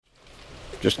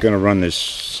Just going to run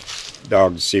this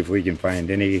dog to see if we can find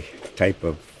any type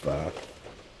of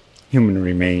human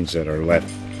remains that are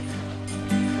left.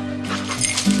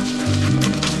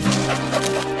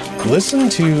 Listen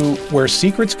to Where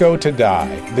Secrets Go to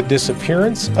Die, The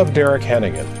Disappearance of Derek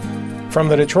Hennigan. From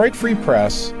the Detroit Free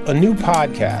Press, a new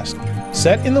podcast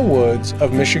set in the woods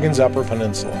of Michigan's Upper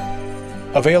Peninsula.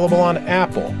 Available on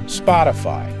Apple,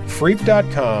 Spotify,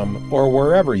 Freep.com, or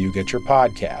wherever you get your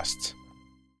podcasts.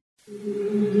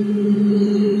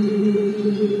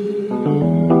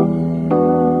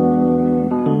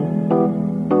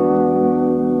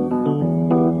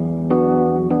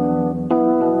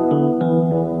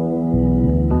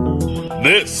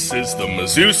 This is the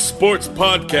Mizzou Sports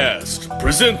Podcast,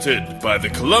 presented by the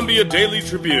Columbia Daily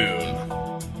Tribune.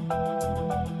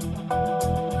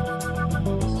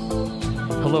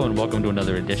 Hello and welcome to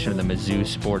another edition of the Mizzou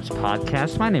Sports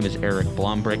Podcast. My name is Eric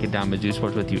Blum, breaking down Mizzou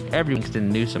sports with you every Langston.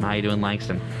 Newsome, how you doing,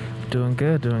 Langston? Doing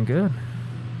good.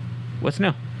 What's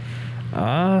new?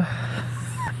 There's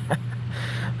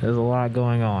a lot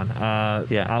going on.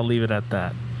 Yeah, I'll leave it at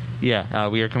that. Yeah,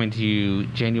 we are coming to you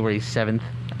January 7th.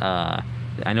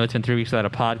 I know it's been 3 weeks without a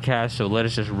podcast, so let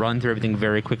us just run through everything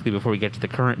very quickly before we get to the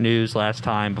current news. Last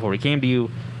time, before we came to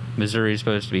you, Missouri was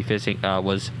going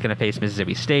to face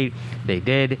Mississippi State. They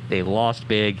did. They lost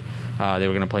big. They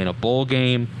were going to play in a bowl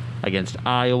game against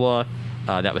Iowa.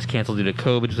 That was canceled due to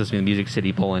COVID. It was supposed to be the Music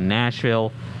City Bowl in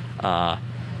Nashville.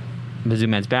 Mizzou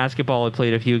men's basketball had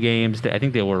played a few games. I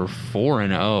think they were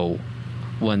 4-0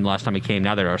 when last time it came.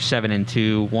 Now they are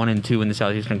 7-2, 1-2 in the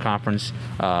Southeastern Conference.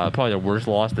 Probably their worst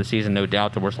loss of the season, no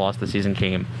doubt. The worst loss of the season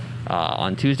came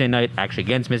on Tuesday night, actually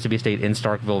against Mississippi State in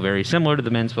Starkville. Very similar to the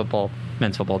men's football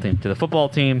team, to the football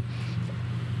team.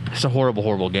 It's a horrible,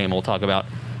 horrible game. We'll talk about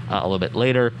a little bit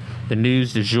later. The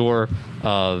news du jour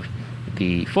of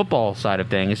the football side of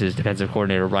things is defensive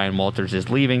coordinator Ryan Walters is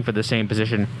leaving for the same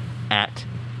position at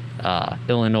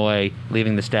Illinois,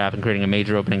 leaving the staff and creating a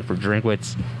major opening for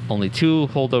Drinkwitz. Only two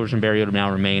holdovers from Mariota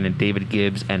now remain, and David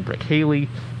Gibbs and Brick Haley,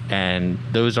 and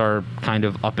those are kind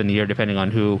of up in the air depending on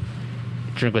who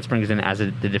Drinkwitz brings in as the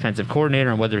defensive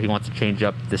coordinator and whether he wants to change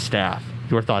up the staff.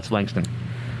 Your thoughts, Langston?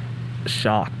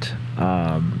 Shocked.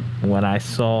 When I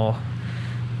saw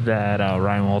that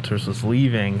Ryan Walters was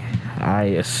leaving, I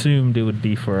assumed it would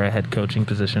be for a head coaching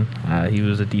position. He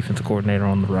was a defensive coordinator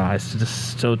on the rise.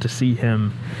 So to see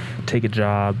him take a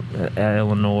job at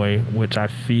Illinois, which I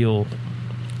feel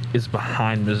is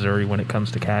behind Missouri when it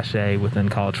comes to cachet within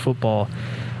college football,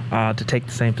 to take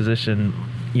the same position,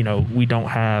 we don't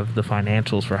have the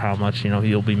financials for how much,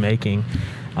 he'll be making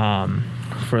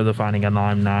for the Fighting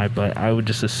Alumni, but I would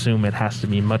just assume it has to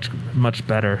be much, much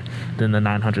better than the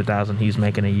 $900,000 he's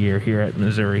making a year here at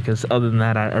Missouri, because other than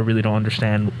that, I really don't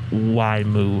understand why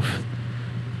move,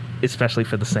 especially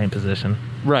for the same position.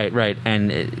 Right.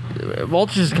 And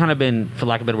Walters has kind of been, for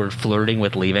lack of a better word, flirting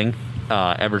with leaving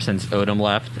ever since Odom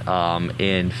left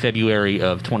in February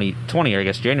of 2020, or I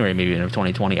guess January maybe of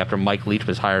 2020, after Mike Leach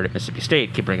was hired at Mississippi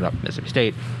State. Keep bringing up Mississippi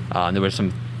State. There was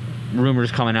some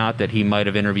rumors coming out that he might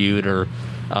have interviewed, or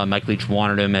Mike Leach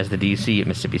wanted him as the DC at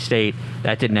Mississippi State.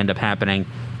 That didn't end up happening.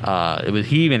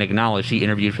 He even acknowledged he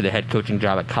interviewed for the head coaching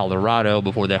job at Colorado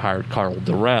before they hired Carl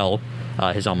Durrell,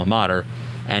 his alma mater.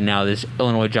 And now this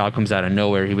Illinois job comes out of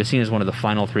nowhere. He was seen as one of the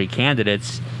final three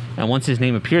candidates, and once his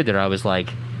name appeared there, I was like,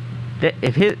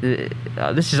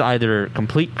 this is either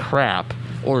complete crap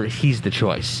or he's the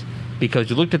choice. Because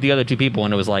you looked at the other two people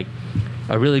and it was like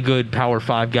a really good Power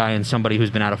 5 guy and somebody who's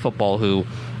been out of football who,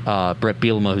 Brett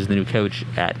Bielema, who's the new coach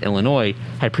at Illinois,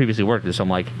 had previously worked with. So I'm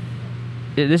like,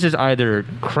 this is either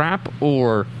crap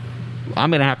or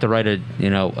I'm going to have to write a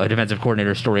defensive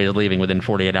coordinator story is leaving within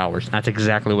 48 hours. That's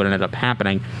exactly what ended up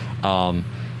happening.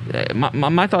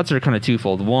 My thoughts are kind of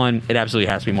twofold. One, it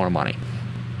absolutely has to be more money.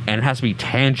 And it has to be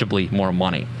tangibly more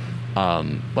money.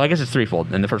 Well, I guess it's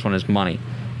threefold, and the first one is money.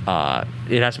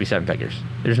 It has to be seven figures.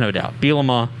 There's no doubt.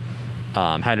 Bielema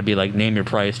had to be like, name your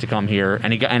price to come here,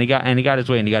 and he got his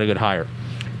way, and he got a good hire.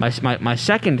 My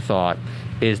second thought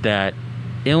is that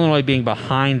Illinois being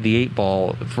behind the eight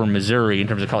ball for Missouri in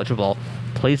terms of college football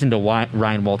plays into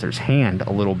Ryan Walters' hand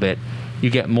a little bit.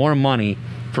 You get more money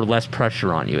for less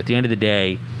pressure on you. At the end of the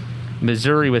day,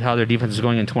 Missouri, with how their defense is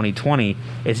going in 2020,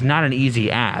 it's not an easy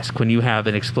ask when you have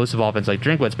an explosive offense like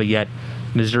Drinkwitz, but yet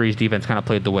Missouri's defense kind of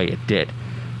played the way it did.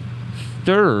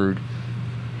 Third,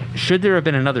 should there have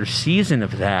been another season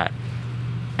of that,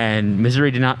 and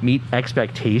Missouri did not meet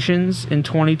expectations in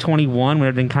 2021, when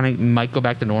everything kind of might go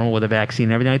back to normal with a vaccine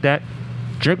and everything like that,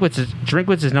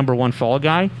 Drinkwitz's number one fall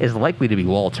guy is likely to be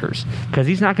Walters, because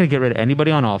he's not going to get rid of anybody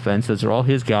on offense. Those are all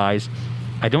his guys.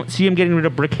 I don't see him getting rid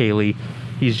of Brick Haley.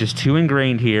 He's just too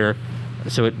ingrained here.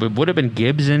 So it would have been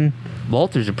Gibbs and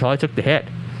Walters who probably took the hit.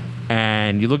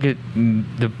 And you look at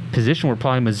the position where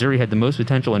probably Missouri had the most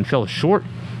potential and fell short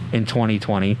in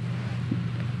 2020.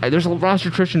 There's a roster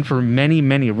attrition for many,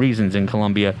 many reasons in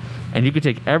Columbia, and you could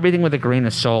take everything with a grain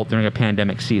of salt during a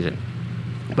pandemic season.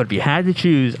 But if you had to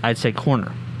choose, I'd say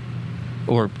corner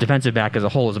or defensive back as a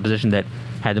whole is a position that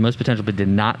had the most potential but did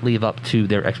not live up to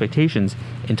their expectations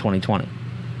in 2020.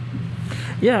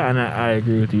 Yeah, and I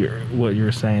agree with what you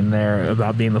were saying there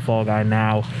about being the fall guy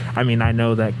now. I mean, I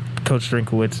know that Coach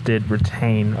Drinkwitz did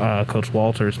retain Coach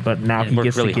Walters, but now he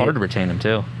gets really hard to retain him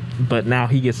too. But now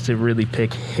he gets to really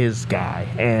pick his guy.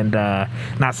 And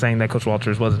not saying that Coach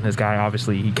Walters wasn't his guy.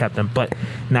 Obviously, he kept him. But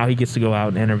now he gets to go out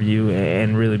and interview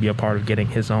and really be a part of getting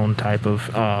his own type of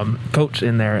coach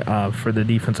in there for the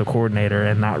defensive coordinator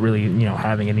and not really,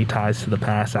 having any ties to the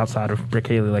past outside of Brick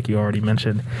Haley, like you already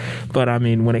mentioned. But, I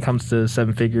mean, when it comes to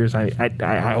seven figures, I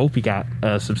hope he got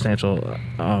a substantially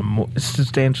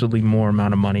more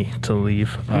amount of money to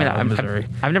leave Missouri.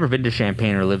 I've never been to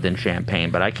Champaign or lived in Champaign,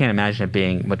 but I can't imagine it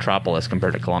being metropolis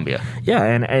compared to Columbia. Yeah,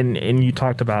 and you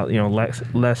talked about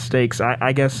less stakes.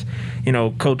 I guess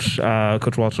Coach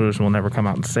Walters will never come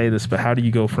out and say this, but how do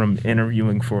you go from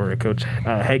interviewing for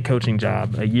a head coaching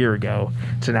job a year ago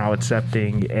to now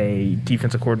accepting a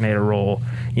defensive coordinator role?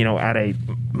 At a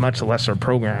much lesser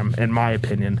program, in my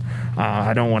opinion.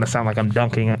 I don't want to sound like I'm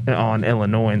dunking on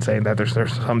Illinois and saying that there's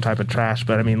some type of trash,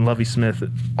 but I mean Lovie Smith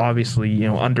obviously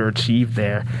underachieved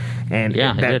there, and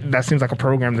that seems like a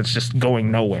program that's just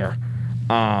going nowhere.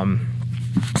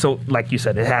 So like you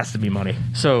said, it has to be money.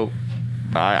 So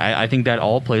I think that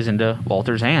all plays into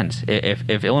Walter's hands.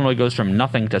 If Illinois goes from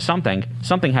nothing to something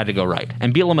had to go right.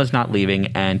 And Bielema's not leaving,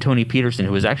 and Tony Peterson,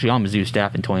 who was actually on Mizzou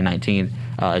staff in 2019,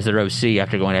 is their OC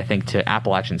after going, I think, to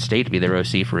Appalachian State to be their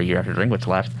OC for a year after Drinkwitz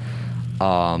left.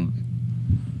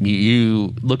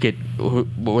 You look at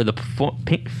where the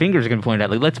fingers are going to point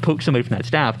at, like, let's poke somebody from that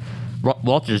staff.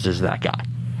 Walters is that guy.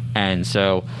 And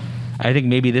so I think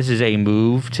maybe this is a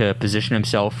move to position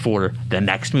himself for the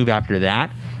next move after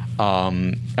that. I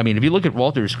mean, if you look at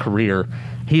Walter's career,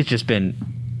 he's just been,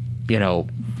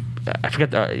 I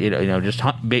forget just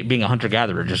being a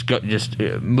hunter-gatherer, just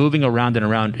moving around and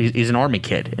around. He's an Army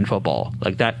kid in football,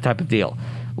 like that type of deal.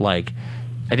 Like,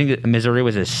 I think that Missouri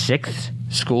was his sixth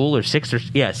school if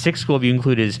you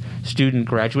include his student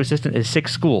graduate assistant, his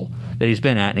sixth school that he's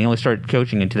been at, and he only started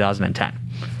coaching in 2010.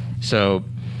 So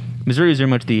Missouri is very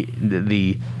much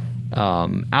the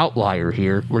outlier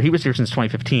here, where he was here since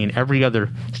 2015. Every other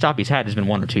stop he's had has been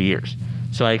 1 or 2 years.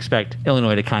 So I expect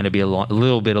Illinois to kind of be a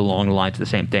little bit along the lines of the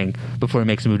same thing before he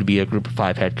makes a move to be a Group of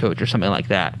 5 head coach or something like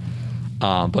that.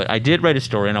 But I did write a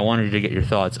story, and I wanted you to get your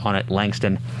thoughts on it.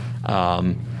 Langston,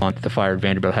 on the fired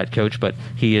Vanderbilt head coach, but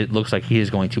it looks like he is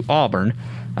going to Auburn,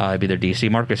 be their DC.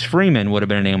 Marcus Freeman would have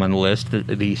been a name on the list,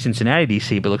 the Cincinnati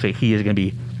DC, but it looks like he is going to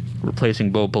be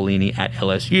replacing Bo Pelini at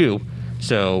LSU.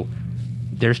 So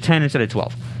there's 10 instead of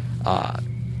 12.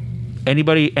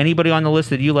 Anybody on the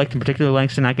list that you liked in particular,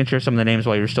 Langston? I can share some of the names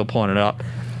while you're still pulling it up.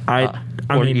 I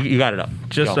mean, you got it up.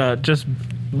 Just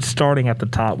starting at the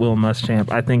top, Will Muschamp.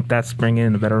 I think that's bringing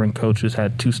in a veteran coach who's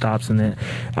had 2 stops in it,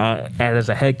 as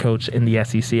a head coach in the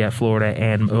SEC at Florida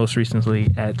and most recently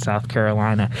at South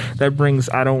Carolina. That brings,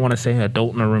 I don't want to say an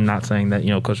adult in the room, not saying that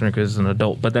Coach Drinkwitz is an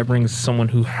adult, but that brings someone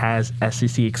who has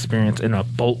SEC experience in a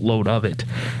boatload of it,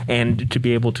 and to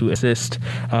be able to assist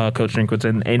Coach Drinkwitz.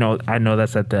 And I know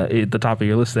that's at the top of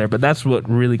your list there, but that's what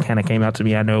really kind of came out to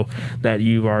me. I know that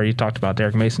you've already talked about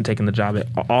Derek Mason taking the job at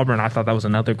Auburn. I thought that was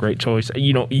another great choice.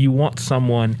 You want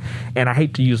someone, and I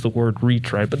hate to use the word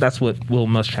retread, but that's what Will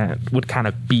Muschamp would kind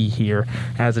of be here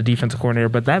as a defensive coordinator.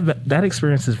 But that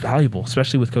experience is valuable,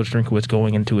 especially with Coach Drinkwitz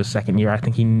going into his second year. I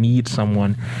think he needs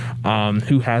someone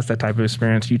who has that type of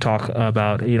experience. You talk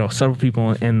about several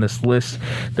people in this list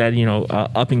that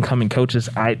up and coming coaches.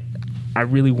 I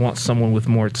really want someone with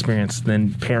more experience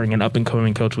than pairing an up and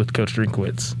coming coach with Coach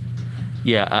Drinkwitz.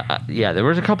 Yeah, there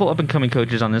was a couple up and coming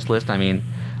coaches on this list. I mean,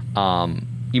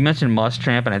 you mentioned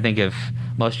Muschamp, and I think if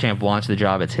Muschamp wants the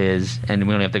job, it's his, and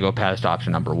we only have to go past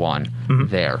option number 1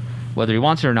 there. Whether he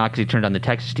wants it or not, because he turned down the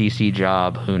Texas DC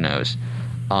job, who knows?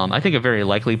 I think a very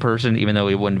likely person, even though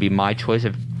it wouldn't be my choice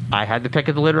if I had the pick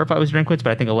of the litter if I was Drinkwitz, but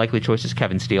I think a likely choice is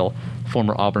Kevin Steele,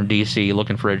 former Auburn DC,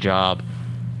 looking for a job,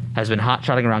 has been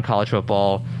hot-shotting around college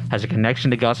football, has a connection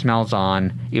to Gus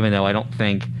Malzahn, even though I don't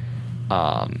think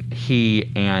he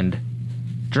and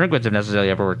Drinkwitz have necessarily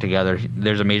ever worked together.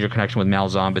 There's a major connection with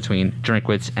Malzahn between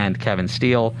Drinkwitz and Kevin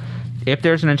Steele. If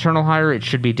there's an internal hire, it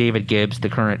should be David Gibbs, the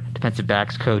current defensive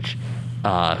backs coach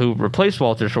who replaced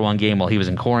Walters for one game while he was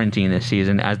in quarantine this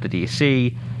season as the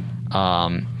DC.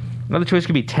 Another choice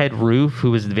could be Ted Roof,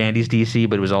 who was Vandy's DC,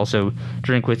 but was also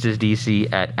Drinkwitz's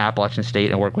DC at Appalachian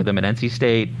State and worked with him at NC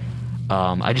State.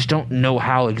 I just don't know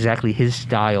how exactly his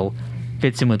style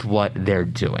fits in with what they're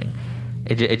doing.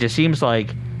 It just seems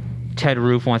like Ted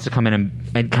Roof wants to come in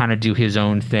and kind of do his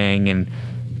own thing and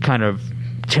kind of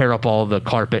tear up all the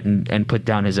carpet and put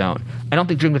down his own. I don't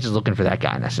think Drinkwitz is looking for that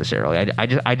guy necessarily.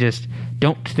 I just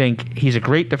don't think he's a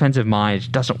great defensive mind.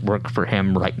 It doesn't work for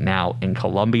him right now in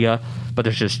Columbia, but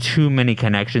there's just too many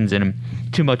connections in him,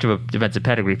 too much of a defensive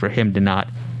pedigree for him to not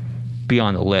be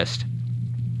on the list.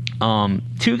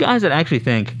 Two guys that I actually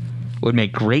think would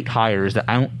make great hires that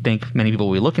I don't think many people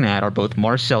will be looking at are both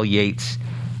Marcel Yates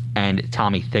and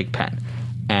Tommy Thigpen.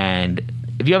 And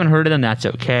if you haven't heard of them, that's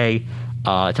okay.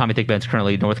 Tommy Thigpen's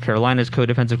currently North Carolina's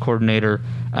co-defensive coordinator,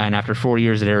 and after 4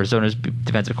 years at Arizona's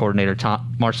defensive coordinator,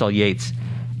 Marcel Yates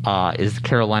is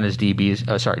California's DB's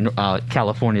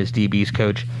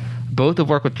coach. Both have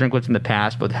worked with Drinkwitz in the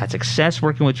past, both had success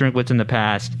working with Drinkwitz in the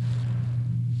past.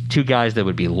 Two guys that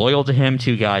would be loyal to him,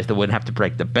 two guys that wouldn't have to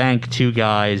break the bank, two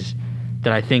guys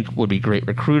that I think would be great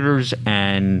recruiters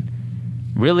and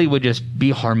really would just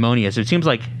be harmonious. It seems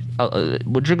like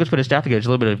what Drinkwitz put his staff together is a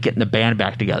little bit of getting the band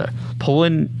back together,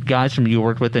 pulling guys from you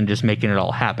worked with and just making it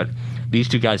all happen. These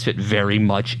two guys fit very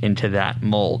much into that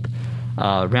mold.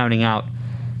 Rounding out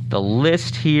the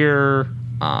list here,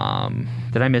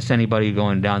 did I miss anybody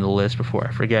going down the list before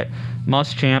I forget?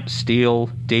 Muschamp,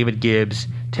 Steele, David Gibbs,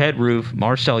 Ted Roof,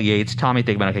 Marcel Yates, Tommy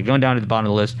Thigpen. Okay, going down to the bottom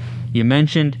of the list, you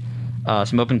mentioned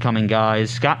some up-and-coming guys.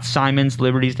 Scott Simons,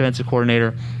 Liberty's defensive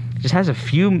coordinator, just has a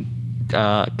few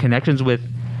connections with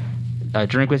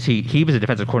Drinkwitz. He was a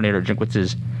defensive coordinator at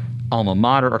Drinkwitz's alma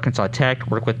mater, Arkansas Tech,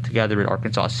 worked with together at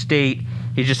Arkansas State.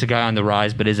 He's just a guy on the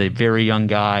rise, but is a very young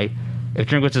guy. If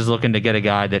Drinkwitz is looking to get a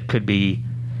guy that could be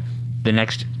the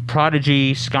next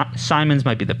prodigy, Scott Simons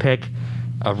might be the pick.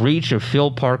 A reach of Phil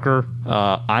Parker,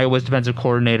 Iowa's defensive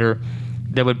coordinator.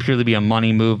 That would purely be a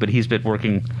money move, but he's been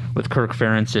working with Kirk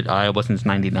Ferentz at Iowa since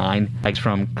 '99. He's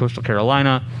from Coastal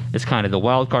Carolina. It's kind of the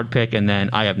wild card pick. And then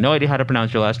I have no idea how to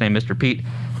pronounce your last name, Mr. Pete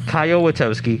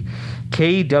Kwiatkowski,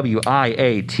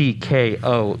 Kwiatkowski.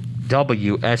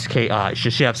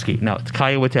 Krzyzewski. No, it's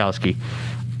Kwiatkowski.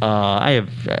 I'm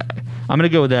going to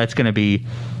go with that. It's going to be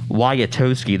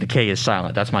Wyattowski. The K is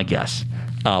silent. That's my guess.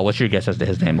 What's your guess as to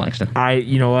his name, Langston?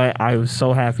 You know what? I was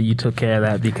so happy you took care of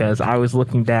that because I was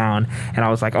looking down and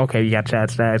I was like, okay, you got Chad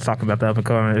Staggs talking about the up and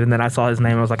coming, and then I saw his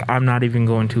name. And I was like, I'm not even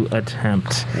going to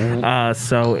attempt.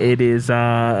 So it is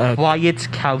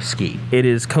Wyatkowski. It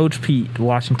is Coach Pete,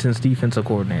 Washington's defensive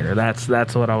coordinator. That's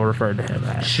what I'll refer to him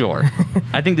as. Sure.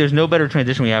 I think there's no better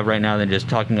transition we have right now than just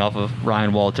talking off of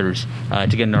Ryan Walters to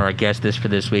get into our guest for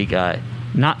this week.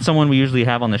 Not someone we usually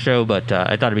have on the show, but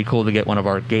I thought it'd be cool to get one of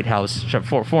our Gatehouse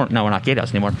no, we're not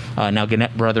Gatehouse anymore. Now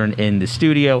Gannett brethren in the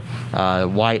studio.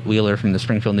 Wyatt Wheeler from the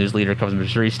Springfield News Leader covers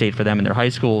Missouri State for them in their high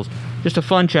schools. Just a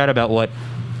fun chat about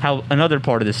how another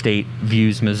part of the state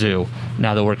views Mizzou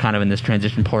now that we're kind of in this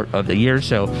transition part of the year.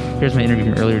 So here's my interview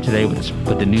from earlier today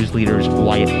with the News Leader's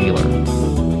Wyatt Wheeler.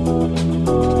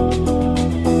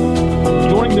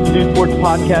 Joining the Mizzou Sports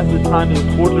Podcast this time is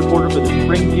sports reporter for the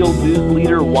Springfield News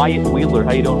Leader, Wyatt Wheeler.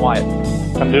 How you doing, Wyatt?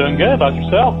 I'm doing good. About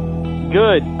yourself?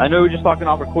 Good. I know we were just talking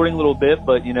off recording a little bit,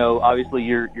 but obviously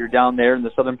you're down there in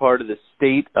the southern part of the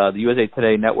state. The USA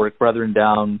Today network brethren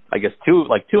down, I guess,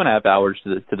 2.5 hours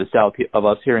to the south of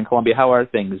us here in Columbia. How are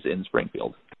things in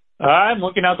Springfield? I'm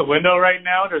looking out the window right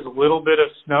now. There's a little bit of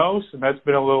snow, so that's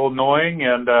been a little annoying,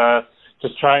 and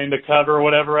just trying to cover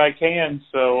whatever I can.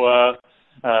 So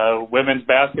women's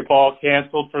basketball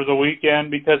canceled for the weekend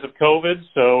because of COVID,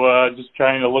 so just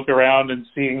trying to look around and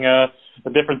seeing the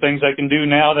different things I can do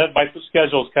now that my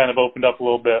schedule's kind of opened up a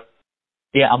little bit.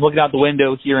 Yeah, I'm looking out the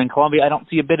window here in Columbia. I don't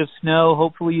see a bit of snow.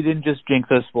 Hopefully you didn't just jinx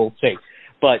us, we'll see.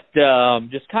 But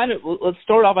just kind of, let's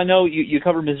start off. I know you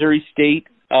cover Missouri State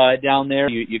down there.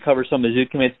 You cover some Mizzou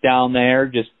commits down there.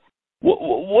 Just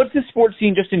what's the sports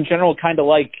scene just in general kind of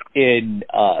like in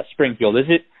Springfield? Is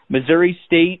it Missouri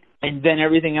State and then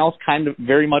everything else kind of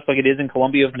very much like it is in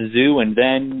Columbia of Mizzou, and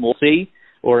then we'll see?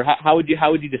 Or how would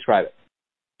you describe it?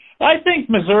 I think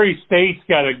Missouri State's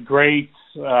got a great,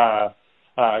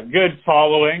 good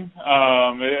following.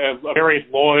 Very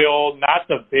loyal, not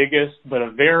the biggest, but a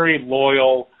very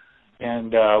loyal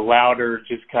and louder,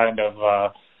 just kind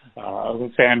of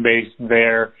fan base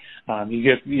there. You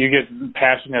get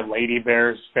passionate Lady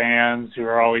Bears fans who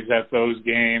are always at those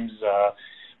games.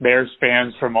 Bears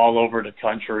fans from all over the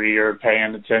country are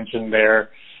paying attention there.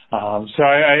 So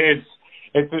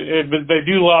they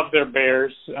do love their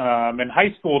Bears. In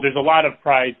high school, there's a lot of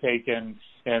pride taken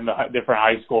in the different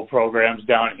high school programs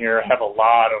down here. I have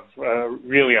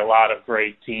really a lot of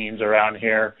great teams around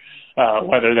here,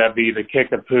 whether that be the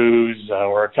Kickapoos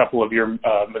or a couple of your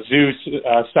Mizzou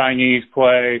signees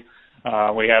play.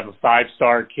 We have a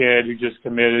 5-star kid who just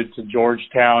committed to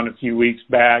Georgetown a few weeks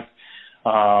back.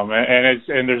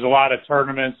 And there's a lot of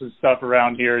tournaments and stuff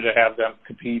around here to have them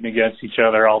competing against each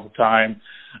other all the time.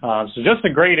 So just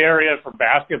a great area for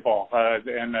basketball,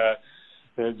 and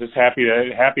just happy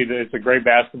that it's a great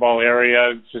basketball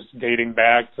area. Just dating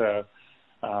back to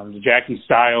the Jackie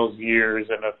Stiles years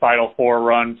and a Final Four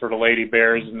run for the Lady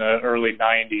Bears in the early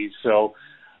 '90s. So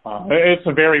it's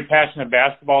a very passionate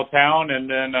basketball town, and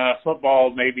then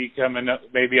football maybe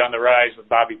on the rise with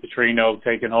Bobby Petrino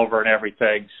taking over and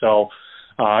everything. So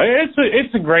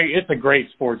it's a great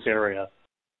sports area.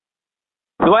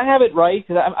 Do I have it right?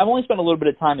 Because I've only spent a little bit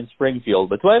of time in Springfield,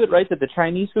 but do I have it right that the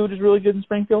Chinese food is really good in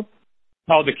Springfield?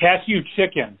 Oh, the cashew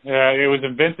chicken. It was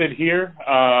invented here.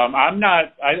 I'm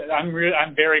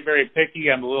very, very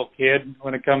picky. I'm a little kid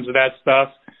when it comes to that stuff.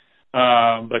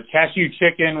 But cashew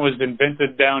chicken was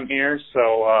invented down here,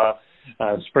 so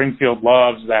Springfield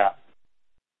loves that.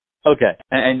 Okay.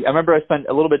 And I remember I spent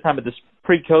a little bit of time at this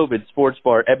pre-COVID sports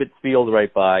bar, Ebbets Field,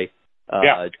 right by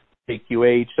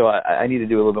KQH, so I need to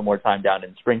do a little bit more time down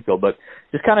in Springfield. But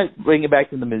just kind of bringing it back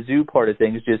to the Mizzou part of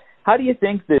things, just how do you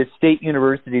think the state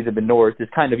universities of the North is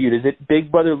kind of viewed? Is it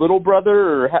big brother, little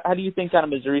brother, or how do you think kind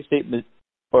of Missouri State,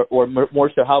 or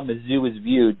more so how Mizzou is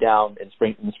viewed down in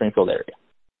the Springfield area?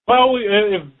 Well,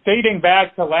 dating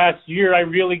back to last year, I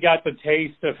really got the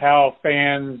taste of how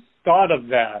fans thought of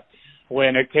that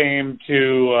when it came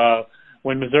to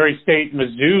when Missouri State and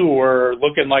Mizzou were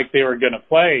looking like they were going to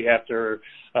play after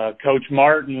Coach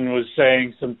Martin was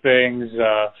saying some things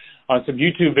on some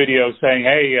YouTube videos saying,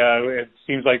 hey, it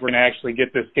seems like we're going to actually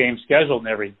get this game scheduled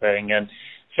and everything. And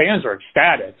fans were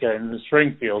ecstatic in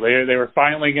Springfield. They were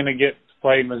finally going to get to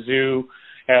play Mizzou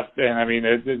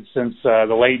since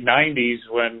the late 90s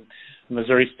when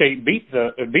Missouri State beat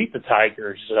the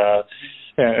Tigers.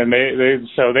 And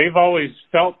they've always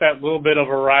felt that little bit of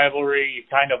a rivalry. You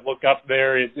kind of look up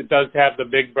there. It does have the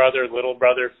big brother, little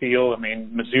brother feel. I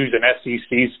mean, Mizzou's an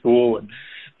SEC school, and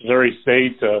Missouri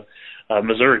State's a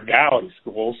Missouri Valley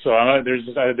school. So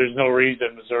there's no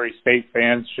reason Missouri State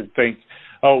fans should think,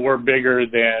 oh, we're bigger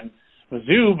than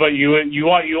Mizzou. But you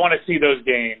want to see those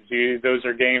games. Those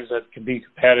are games that can be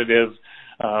competitive.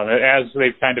 As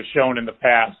they've kind of shown in the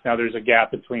past. Now there's a gap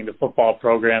between the football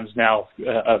programs now,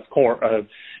 of course.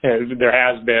 There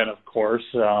has been, of course,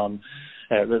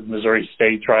 Missouri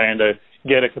State trying to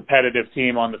get a competitive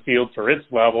team on the field for its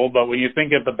level. But when you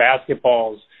think of the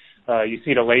basketballs, you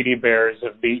see the Lady Bears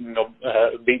have beaten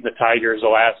the Tigers the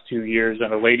last 2 years,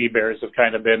 and the Lady Bears have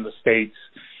kind of been the state's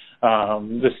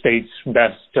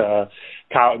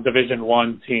best Division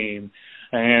I team.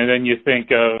 And then you think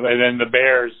of, and then the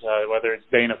Bears, whether it's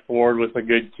Dana Ford with a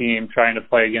good team trying to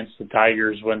play against the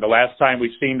Tigers. When the last time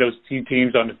we've seen those two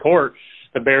teams on the court,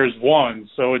 the Bears won.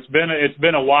 So it's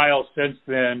been a while since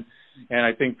then, and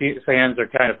I think fans are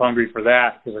kind of hungry for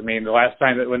that. Because I mean, the last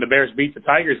time when the Bears beat the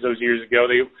Tigers those years ago,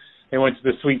 they went to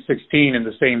the Sweet 16 in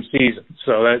the same season.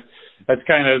 So that's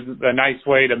kind of a nice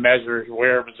way to measure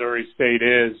where Missouri State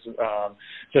is,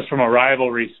 just from a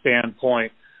rivalry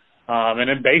standpoint. And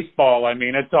in baseball, I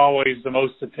mean, it's always the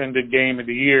most attended game of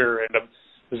the year. And the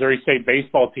Missouri State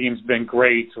baseball team's been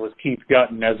great with Keith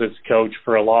Gutton as its coach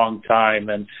for a long time.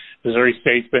 And Missouri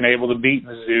State's been able to beat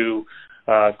Mizzou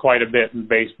quite a bit in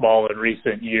baseball in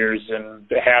recent years and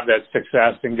have that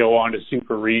success and go on to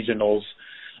super regionals.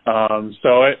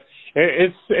 So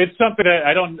it's something that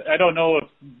I don't know if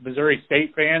Missouri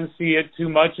State fans see it too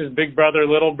much as big brother,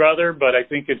 little brother, but I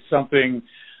think it's something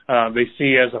they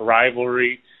see as a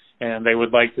rivalry. And they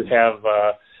would like to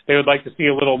see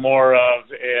a little more of,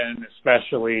 and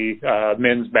especially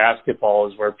men's basketball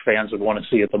is where fans would want to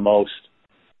see it the most.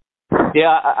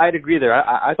 Yeah, I'd agree there.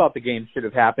 I thought the game should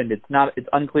have happened. It's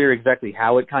unclear exactly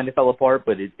how it kind of fell apart,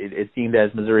 but it seemed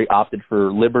as Missouri opted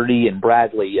for Liberty and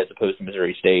Bradley as opposed to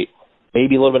Missouri State.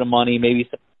 Maybe a little bit of money, maybe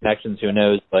some connections, who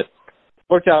knows? But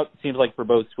worked out, seems like, for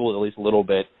both schools at least a little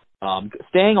bit.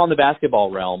 Staying on the basketball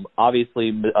realm,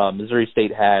 obviously Missouri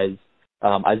State has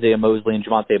Isaiah Mosley and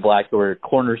Javonte Black, who are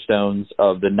cornerstones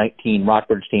of the 19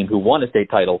 Rockbridge team who won a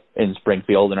state title in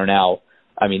Springfield and are now,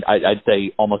 I mean, I'd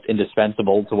say almost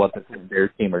indispensable to what the Bears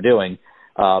team are doing.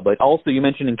 But also you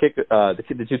mentioned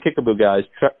the two Kickapoo guys,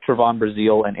 Trevon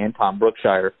Brazile and Anton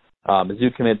Brookshire,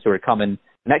 Mizzou commits who are coming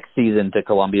next season to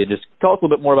Columbia. Just tell us a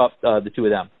little bit more about the two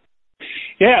of them.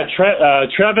 Yeah,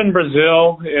 Trevon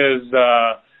Brazile is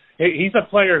he's a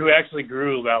player who actually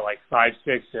grew about like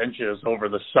 5-6 inches over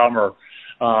the summer.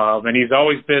 And he's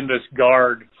always been this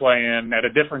guard playing at a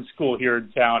different school here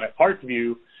in town at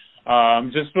Parkview. He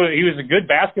was a good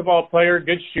basketball player,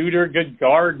 good shooter, good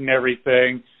guard and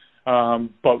everything.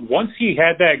 But once he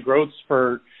had that growth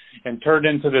spurt and turned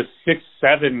into this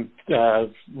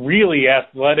 6'7", really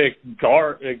athletic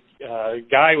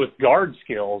guy with guard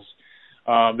skills,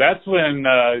 that's when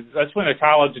the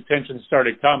college attention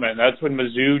started coming. That's when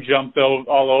Mizzou jumped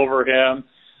all over him.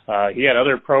 He had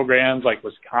other programs like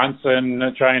Wisconsin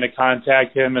trying to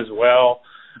contact him as well.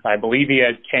 I believe he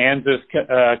had Kansas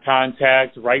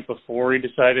contact right before he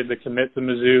decided to commit to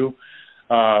Mizzou.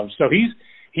 So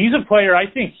he's a player. I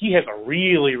think he has a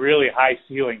really, really high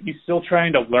ceiling. He's still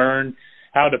trying to learn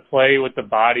how to play with the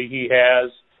body he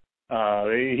has.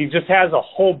 He just has a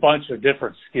whole bunch of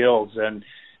different skills and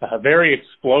very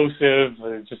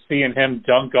explosive. Just seeing him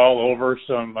dunk all over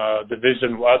some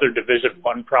Division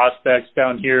I prospects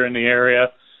down here in the area.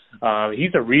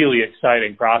 He's a really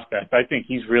exciting prospect. I think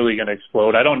he's really going to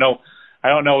explode. I don't know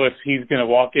if he's going to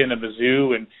walk into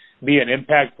Mizzou and be an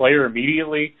impact player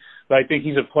immediately, but I think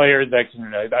he's a player that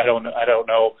can. I don't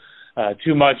know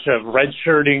too much of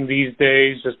redshirting these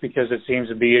days, just because it seems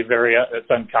to be it's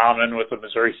uncommon with the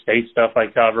Missouri State stuff I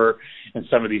cover and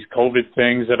some of these COVID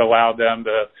things that allowed them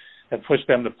to have pushed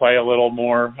them to play a little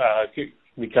more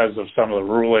because of some of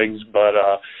the rulings. But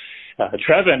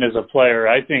Trevin is a player.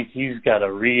 I think he's got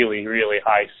a really, really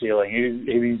high ceiling.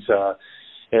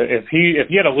 If he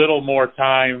had a little more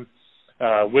time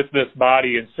with this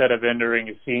body instead of entering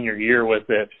his senior year with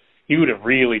it, he would have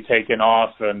really taken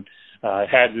off and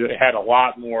had a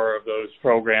lot more of those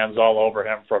programs all over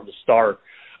him from the start.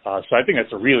 So I think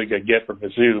that's a really good get for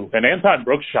Mizzou. And Anton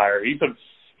Brookshire, he's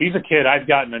a kid I've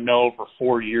gotten to know for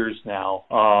 4 years now,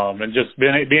 and just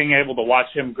being able to watch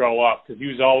him grow up, because he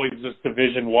was always this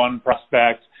Division I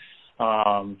prospect,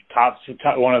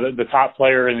 one of the top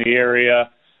player in the area.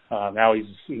 Now he's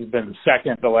been the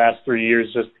second the last 3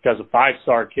 years just because a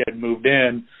 5-star kid moved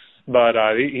in. But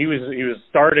he was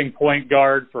starting point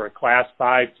guard for a Class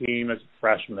 5 team as a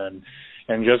freshman,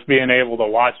 and just being able to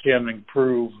watch him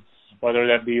improve, whether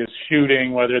that be his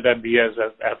shooting, whether that be his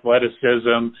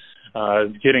athleticism,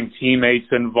 getting teammates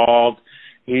involved,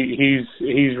 he's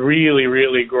really,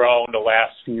 really grown the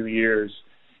last few years.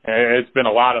 It's been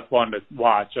a lot of fun to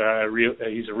watch.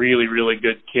 He's a really, really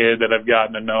good kid that I've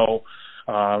gotten to know.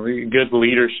 Good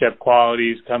leadership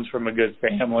qualities, comes from a good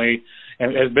family,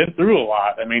 and has been through a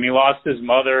lot. I mean, he lost his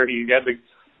mother.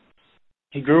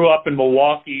 He grew up in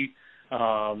Milwaukee,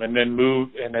 and then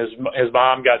moved, and his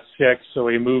mom got sick, so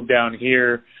he moved down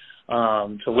here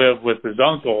to live with his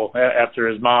uncle after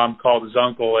his mom called his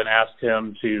uncle and asked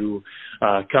him to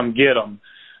come get him.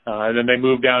 And then they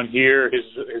moved down here.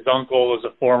 His uncle was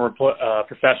a former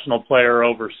professional player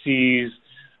overseas,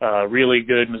 really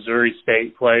good Missouri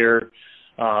State player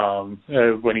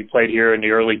when he played here in the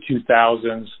early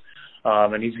 2000s.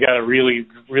 And he's got a really,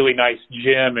 really nice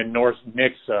gym in North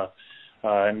Nixa,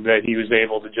 and that he was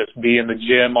able to just be in the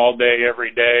gym all day,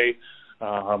 every day.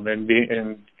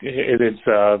 And it's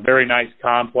a very nice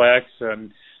complex.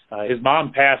 And his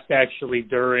mom passed actually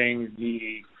during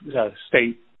the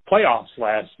state playoffs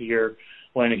last year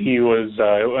when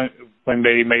when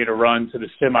they made a run to the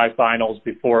semifinals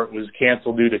before it was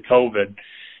canceled due to COVID.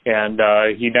 And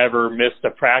he never missed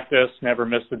a practice, never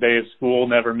missed a day of school,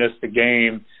 never missed a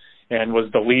game, and was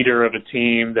the leader of a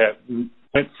team that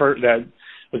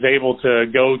was able to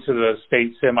go to the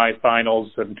state semifinals,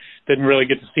 and didn't really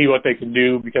get to see what they could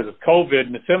do because of COVID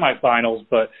in the semifinals,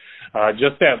 but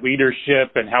just that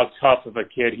leadership and how tough of a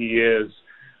kid he is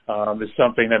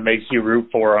something that makes you root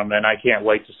for him, and I can't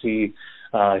wait to see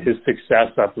his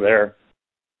success up there.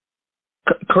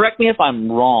 Correct me if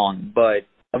I'm wrong, but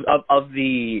of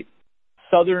the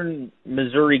Southern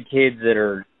Missouri kids that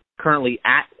are currently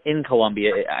in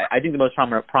Columbia, I think the most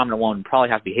prominent one would probably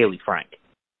have to be Haley Frank.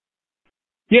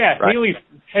 Yeah, right?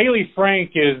 Haley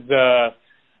Frank is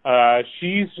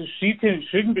she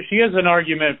has an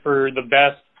argument for the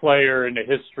best player in the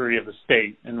history of the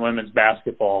state in women's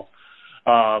basketball.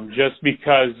 Just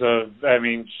because of,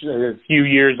 a few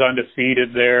years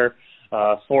undefeated there,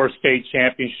 4 state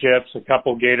championships, a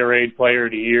couple Gatorade Player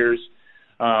of the Years.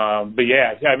 But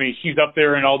yeah, she's up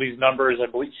there in all these numbers.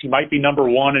 I believe she might be number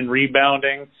 1 in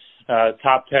rebounding,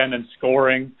 top 10 in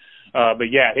scoring.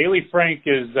 But yeah, Haley Frank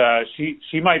is,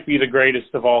 she might be the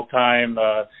greatest of all time,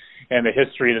 in the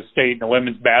history of the state in the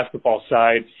women's basketball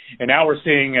side. And now we're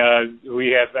seeing,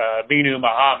 we have, Binu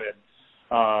Muhammad.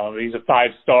 He's a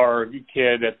 5-star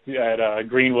kid at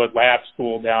Greenwood Lab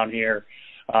School down here.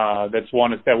 that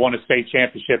won a state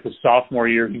championship his sophomore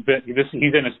year. He's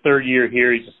in his third year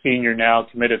here. He's a senior now,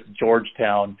 committed to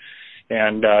Georgetown,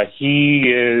 and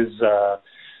he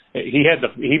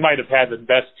might have had the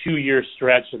best 2-year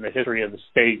stretch in the history of the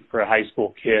state for a high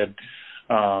school kid.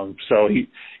 So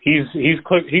he's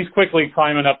quickly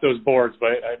climbing up those boards.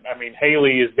 But I mean,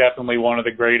 Haley is definitely one of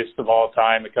the greatest of all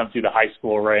time that comes through the high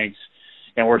school ranks,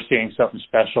 and we're seeing something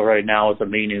special right now with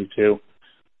Aminu too.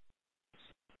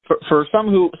 For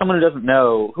someone who doesn't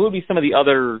know, who would be some of the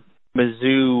other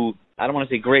Mizzou, I don't want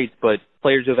to say greats, but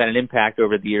players who have had an impact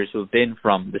over the years who have been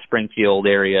from the Springfield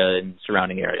area and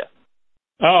surrounding area?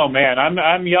 Oh man,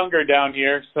 I'm younger down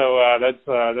here, so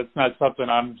that's not something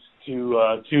I'm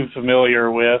too familiar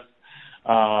with.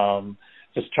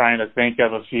 Just trying to think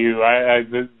of a few.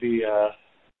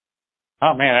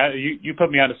 Oh man, you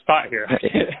put me on the spot here.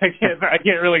 I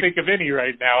can't really think of any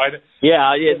right now.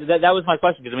 Yeah, that was my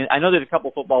question, because I mean, I know there's a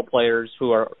couple football players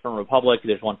who are from Republic.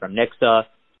 There's one from Nixa.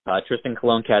 Tristan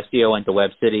Colon Castillo went to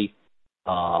Webb City.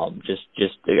 I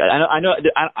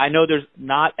know there's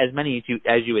not as many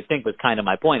as you would think. Was kind of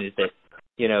my point, is that,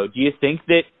 you know, do you think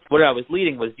that what I was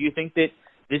leading was, do you think that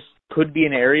this could be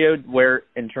an area where,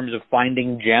 in terms of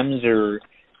finding gems or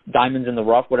diamonds in the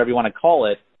rough, whatever you want to call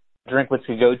it, Drinkwitz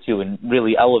could go to and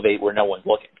really elevate where no one's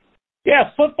looking?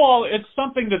 Yeah, football, it's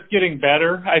something that's getting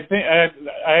better. I think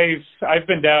I've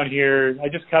been down here. I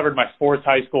just covered my 4th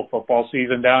high school football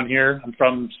season down here. I'm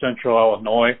from Central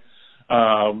Illinois.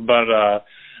 But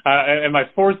in my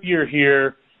 4th year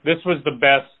here, this was the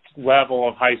best level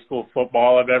of high school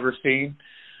football I've ever seen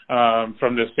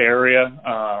from this area.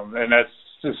 And that's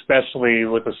especially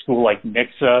with a school like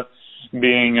Nixa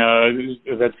being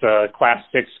that's a Class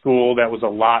 6 school that was a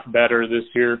lot better this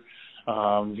year.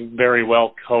 Very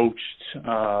well coached,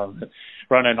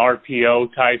 running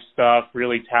RPO type stuff,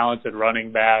 really talented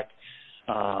running back.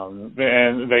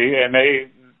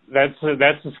 That's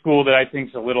a school that I think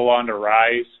is a little on the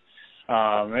rise.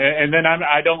 And then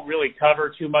I don't really cover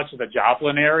too much of the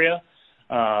Joplin area,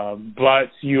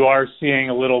 but you are seeing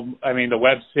a little. I mean, the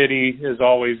Webb City is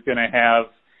always going to have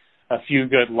a few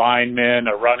good linemen,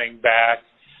 a running back.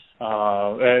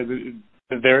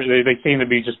 They seem to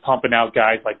be just pumping out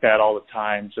guys like that all the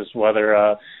time. Just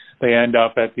whether they end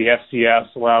up at the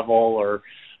FCS level or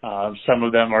some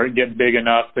of them are getting big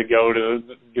enough to go to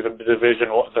the division,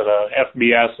 to the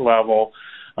FBS level.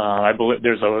 I believe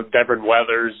there's Devin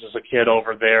Weathers is a kid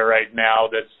over there right now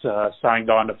that's signed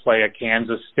on to play at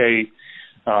Kansas State.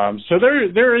 So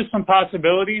there is some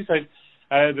possibilities.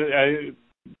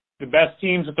 The best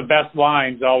teams with the best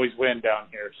lines always win down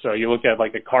here. So you look at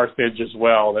like the Carthage as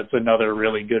well. That's another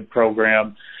really good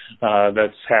program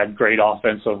that's had great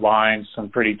offensive lines, some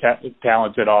pretty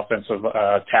talented offensive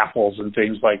tackles and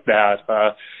things like that.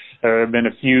 There have been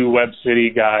a few Webb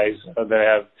City guys that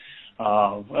have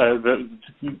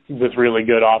with really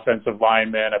good offensive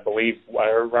linemen. I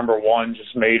remember one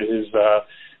just made his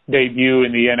debut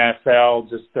in the NFL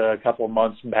just a couple of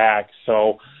months back.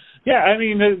 So, yeah, I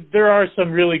mean, there are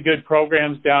some really good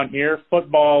programs down here.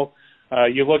 Football,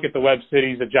 you look at the Webb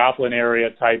Cities, the Joplin area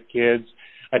type kids.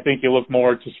 I think you look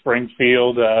more to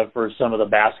Springfield for some of the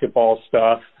basketball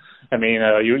stuff. I mean,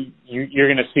 you're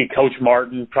going to see Coach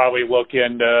Martin probably look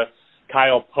into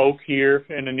Kyle Polk here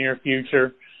in the near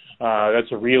future.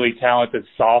 That's a really talented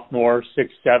sophomore,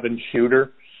 6'7"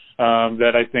 shooter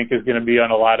that I think is going to be on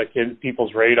a lot of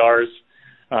people's radars.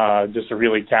 Just a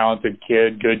really talented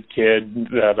kid, good kid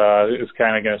that is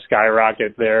kind of going to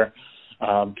skyrocket there.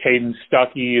 Caden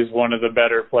Stuckey is one of the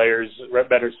better players,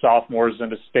 better sophomores in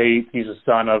the state. He's a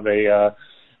son of a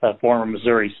former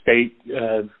Missouri State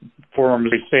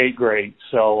great.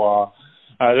 So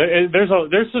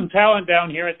there's some talent down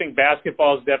here. I think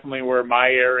basketball is definitely where my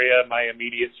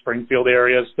immediate Springfield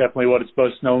area is definitely what it's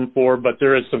most known for. But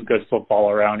there is some good football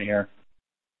around here.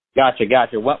 Gotcha.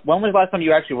 When was the last time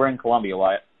you actually were in Columbia,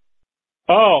 Wyatt?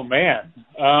 Oh, man.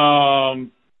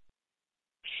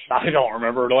 I don't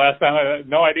remember the last time.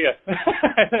 No idea.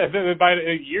 About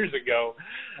years ago.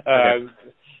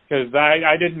 Because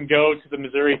I didn't go to the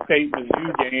Missouri State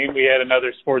Mizzou game. We had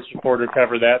another sports reporter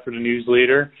cover that for the News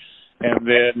Leader. And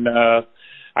then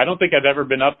I don't think I've ever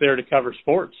been up there to cover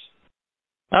sports.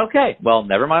 Okay. Well,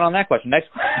 never mind on that question. Next,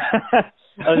 I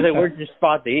was like, where's your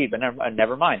spot to eat? But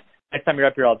never mind. Next time you're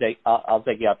up here, I'll take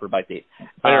you out for a bite to eat.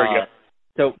 There we go.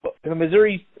 So the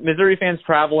Missouri fans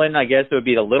traveling, I guess it would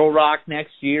be to Little Rock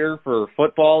next year for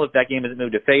football if that game isn't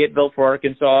moved to Fayetteville for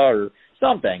Arkansas or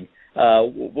something.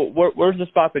 Where's the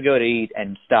spot to go to eat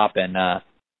and stop in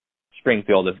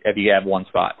Springfield if you have one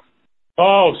spot?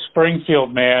 Oh,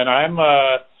 Springfield, man.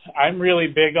 I'm really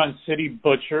big on City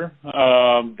Butcher.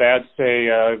 That's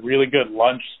a really good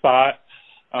lunch spot.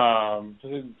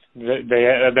 That's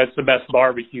the best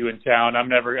barbecue in town. I'm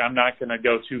not going to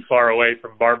go too far away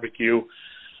from barbecue.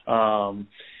 And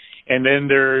then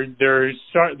they're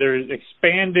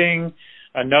expanding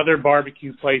another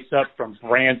barbecue place up from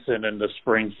Branson into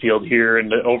Springfield here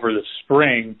over the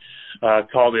spring,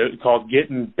 called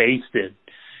Getting Basted.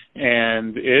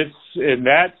 And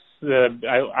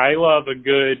I love a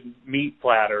good meat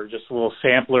platter, just a little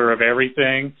sampler of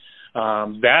everything.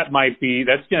 That's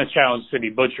going to challenge City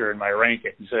Butcher in my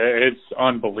rankings. It's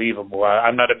unbelievable.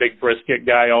 I'm not a big brisket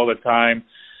guy all the time.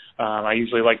 I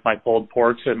usually like my pulled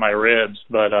porks and my ribs,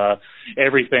 but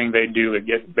everything they do at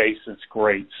Getting Basted is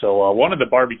great. So one of the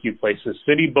barbecue places,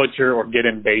 City Butcher or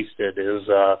Getting Basted, is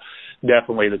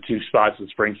definitely the two spots in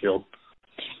Springfield.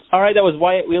 All right, that was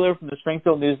Wyatt Wheeler from the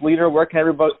Springfield News Leader. Where can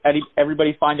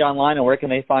everybody find you online, and where can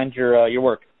they find your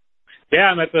work?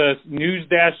 Yeah, I'm at the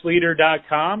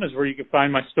news-leader.com is where you can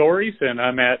find my stories, and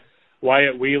I'm at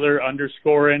Wyatt Wheeler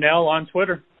 _NL on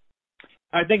Twitter.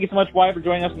 All right, thank you so much, Wyatt, for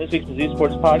joining us on this week's Mizzou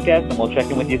Sports Podcast, and we'll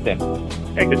check in with you soon.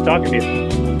 Hey, good talking to you.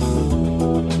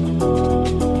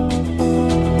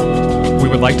 We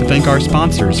would like to thank our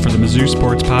sponsors for the Mizzou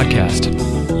Sports Podcast.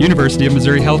 University of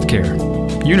Missouri Healthcare.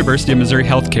 University of Missouri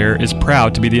Healthcare is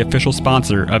proud to be the official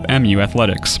sponsor of MU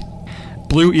Athletics.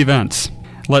 Blue Events.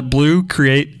 Let Blue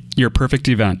create your perfect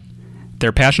event.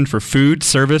 Their passion for food,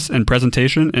 service, and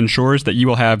presentation ensures that you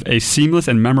will have a seamless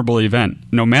and memorable event,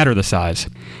 no matter the size.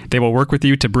 They will work with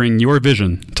you to bring your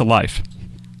vision to life.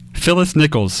 Phyllis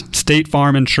Nichols, State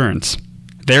Farm Insurance.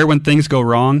 There when things go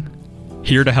wrong,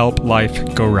 here to help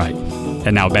life go right.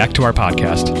 And now back to our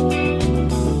podcast.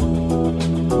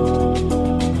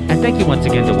 And thank you once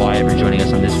again to Wyatt for joining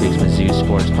us on this week's Mizzou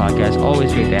Sports Podcast.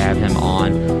 Always great to have him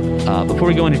on. Before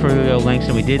we go any further,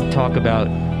 Langston, we did talk about,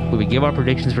 we give our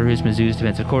predictions for who's Mizzou's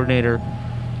defensive coordinator.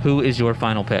 Who is your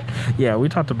final pick? Yeah, we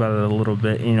talked about it a little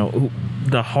bit.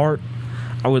 The heart,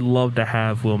 I would love to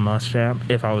have Will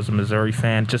Muschamp if I was a Missouri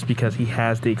fan, just because he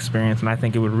has the experience, and I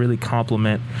think it would really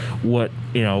complement what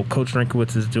Coach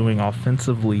Drinkwitz is doing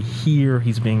offensively here.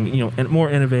 He's being more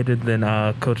innovative than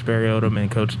Coach Barry Odom and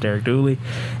Coach Derek Dooley,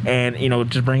 and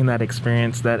just bringing that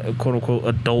experience, that quote unquote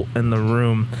adult in the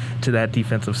room, to that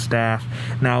defensive staff.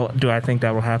 Now, do I think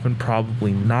that will happen?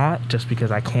 Probably not, just because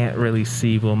I can't really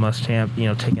see Will Muschamp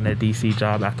taking a DC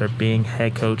job after being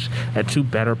head coach at two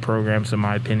better programs, in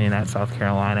my opinion, at South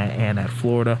Carolina and at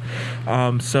Florida.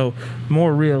 So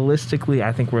more realistically,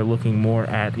 I think we're looking more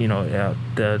at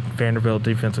the Vanderbilt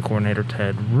defensive coordinator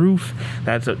Ted Roof.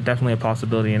 That's definitely a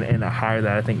possibility, and a hire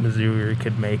that I think Missouri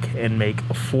could make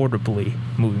affordably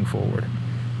moving forward.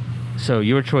 So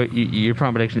your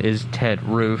prime prediction is Ted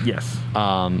Roof. Yes.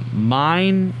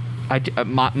 Mine,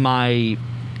 I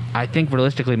think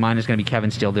realistically mine is going to be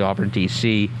Kevin Steele, the Auburn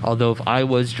DC. Although if I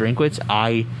was Drinkwitz,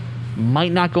 I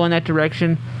might not go in that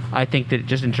direction. I think that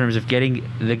just in terms of getting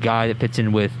the guy that fits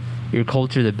in with your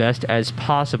culture the best as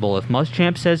possible, if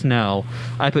Muschamp says no,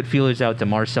 I put feelers out to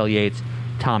Marcel Yates,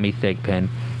 Tommy Thigpen,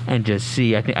 and just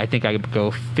see. I think I could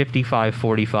go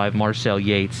 55-45 Marcel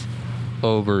Yates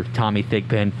over Tommy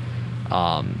Thigpen.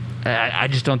 I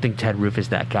just don't think Ted Roof is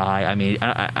that guy. I mean,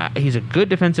 he's a good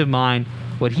defensive mind.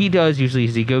 What he does usually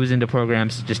is he goes into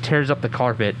programs, just tears up the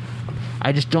carpet.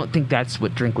 I just don't think that's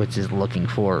what Drinkwitz is looking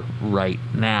for right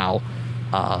now.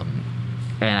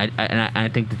 And I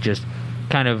think that just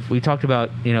kind of, we talked about,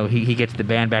 he gets the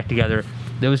band back together.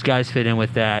 Those guys fit in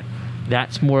with that.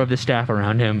 That's more of the staff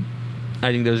around him.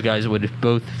 I think those guys would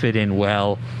both fit in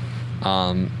well.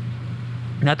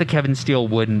 Not that Kevin Steele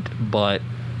wouldn't, but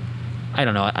I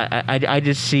don't know. I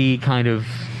just see kind of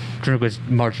Drinkwitz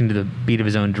marching to the beat of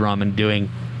his own drum and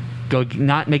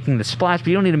not making the splash, but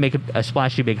you don't need to make a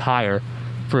splashy big hire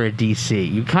for a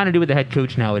DC. You kind of do with the head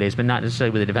coach nowadays, but not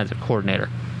necessarily with a defensive coordinator.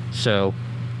 So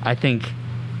I think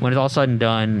when it's all said and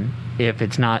done, if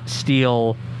it's not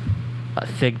Steele,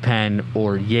 Thigpen,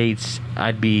 or Yates,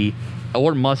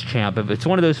 or Muschamp. If it's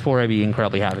one of those four, I'd be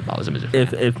incredibly happy if I was a Mizzou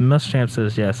fan. If Muschamp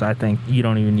says yes, I think you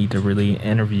don't even need to really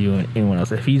interview anyone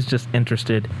else. If he's just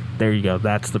interested, there you go.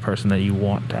 That's the person that you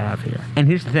want to have here. And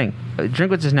here's the thing.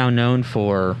 Drinkwitz is now known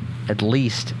for at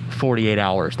least 48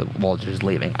 hours that Walters is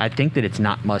leaving. I think that it's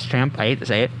not Muschamp. I hate to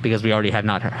say it because we already have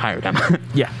not hired him.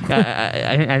 Yeah.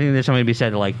 I think there's something to be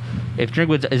said like, if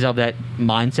Drinkwitz is of that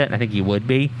mindset, and I think he would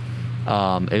be,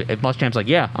 if Muschamp's like,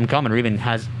 yeah, I'm coming, or even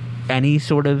has any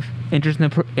sort of interest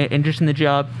in the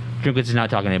job, Drinkwitz is not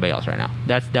talking to anybody else right now.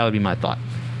 That would be my thought.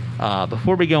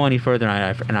 Before we go any further,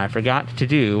 and I forgot to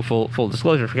do, full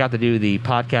disclosure, forgot to do the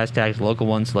podcast tags, local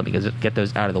ones, so let me get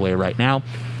those out of the way right now.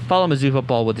 Follow Mizzou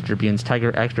Football with the Tribune's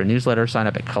Tiger Extra newsletter. Sign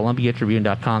up at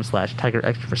columbiatribune.com/Tiger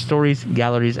Extra for stories,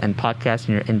 galleries, and podcasts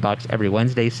in your inbox every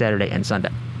Wednesday, Saturday, and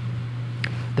Sunday.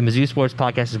 The Mizzou Sports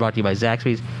Podcast is brought to you by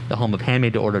Zaxby's, the home of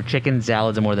handmade-to-order chicken,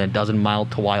 salads, and more than a dozen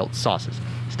mild-to-wild sauces.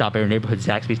 Stop at your neighborhood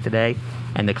Zaxby's today.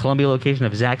 And the Columbia location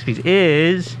of Zaxby's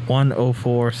is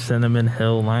 104 Cinnamon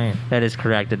Hill Lane. That is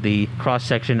correct, at the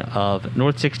cross-section of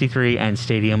North 63 and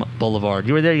Stadium Boulevard.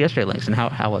 You were there yesterday, Langston.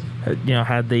 How was it?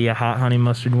 Had the hot honey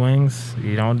mustard wings.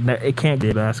 It can't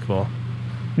be basketball.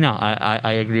 No,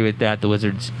 I agree with that. The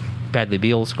Wizards, Bradley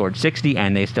Beal scored 60,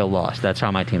 and they still lost. That's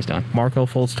how my team's doing. Marco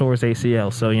Fultz tore his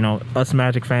ACL. So, us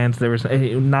Magic fans, there was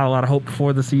not a lot of hope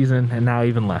before the season, and now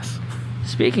even less.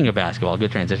 Speaking of basketball,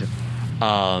 good transition.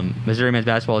 Missouri men's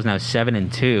basketball is now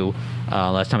 7-2.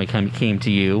 Last time we came to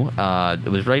you, it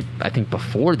was right, I think,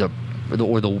 before the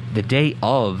day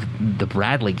of the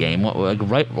Bradley game,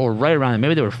 right around.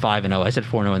 Maybe they were 5-0. I said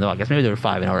 4-0 in the. I guess maybe they were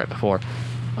 5-0 right before.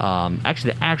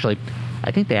 Actually, I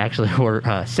think they actually were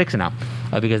 6-0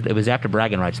 because it was after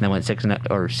bragging rights, and they went 6-0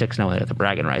 or 6-0 after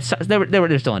bragging rights. So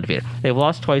they're still undefeated. They've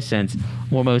lost twice since.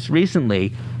 Well, most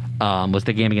recently. Was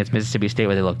the game against Mississippi State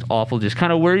where they looked awful. Just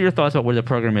kind of, what are your thoughts about where the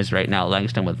program is right now,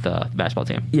 Langston, with the basketball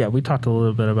team? Yeah, we talked a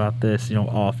little bit about this,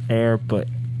 off air, but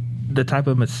the type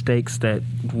of mistakes that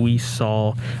we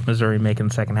saw Missouri make in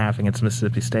the second half against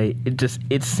Mississippi State,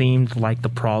 it seemed like the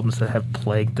problems that have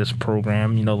plagued this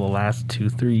program, the last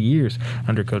 2-3 years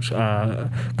under Coach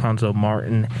Conzo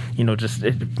Martin,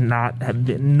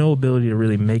 no ability to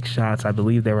really make shots. I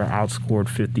believe they were outscored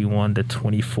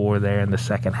 51-24 there in the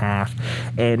second half.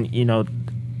 And,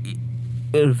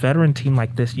 a veteran team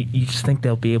like this, you just think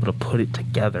they'll be able to put it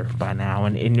together by now,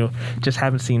 and just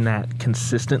haven't seen that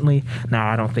consistently. Now,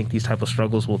 I don't think these type of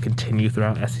struggles will continue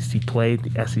throughout SEC play.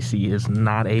 The SEC is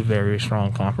not a very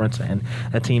strong conference, and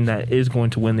a team that is going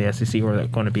to win the SEC or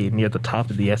going to be near the top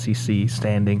of the SEC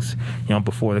standings,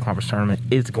 before the conference tournament,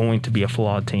 is going to be a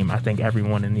flawed team. I think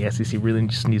everyone in the SEC really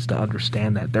just needs to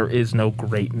understand that there is no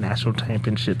great national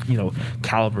championship,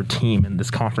 caliber team in this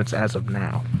conference as of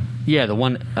now. Yeah, the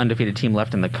one undefeated team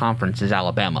left in the conference is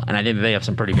Alabama, and I think they have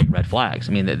some pretty big red flags.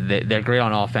 I mean, they're great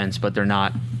on offense, but they're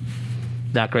not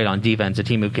that great on defense. A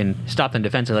team who can stop them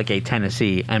defensively like a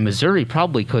Tennessee, and Missouri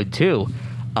probably could too,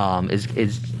 is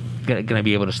going to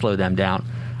be able to slow them down.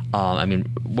 I mean,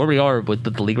 where we are with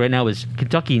the league right now is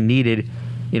Kentucky needed,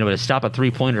 to stop a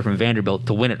three-pointer from Vanderbilt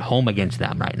to win at home against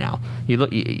them right now.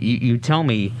 You tell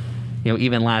me,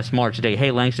 even last March today, hey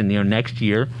Langston, next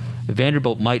year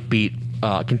Vanderbilt might beat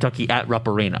Kentucky at Rupp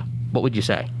Arena. What would you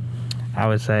say? I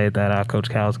would say that Coach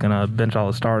Cal is gonna bench all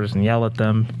the starters and yell at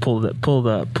them, pull the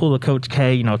Coach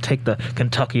K, take the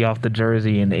Kentucky off the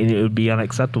jersey, and it would be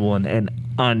unacceptable and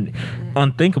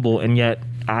unthinkable. And yet,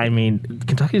 I mean,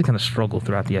 Kentucky is gonna struggle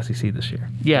throughout the SEC this year.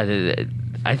 Yeah,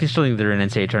 I still think they're an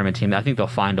NCAA tournament team. I think they'll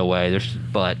find a way.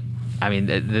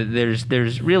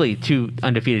 There's really two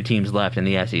undefeated teams left in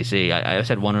the SEC. I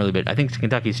said one earlier, but I think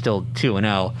Kentucky's still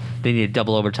 2-0. They needed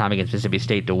double overtime against Mississippi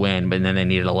State to win, but then they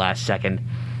needed a last-second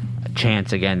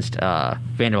chance against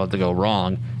Vanderbilt to go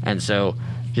wrong. And so,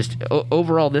 just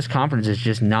overall, this conference is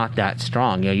just not that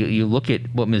strong. You look at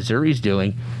what Missouri's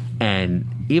doing, and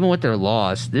even with their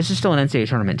loss, this is still an NCAA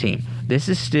tournament team. This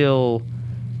is still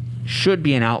should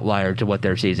be an outlier to what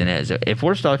their season is. If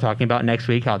we're still talking about next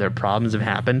week how their problems have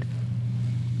happened,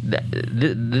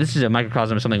 this is a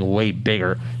microcosm of something way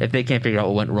bigger. If they can't figure out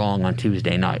what went wrong on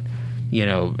Tuesday night,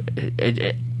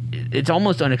 it's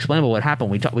almost unexplainable what happened.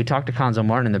 We talked to Conzo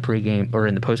Martin in the pregame or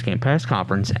in the postgame press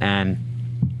conference, and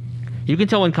you can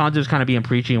tell when Conzo's kind of being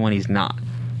preachy and when he's not.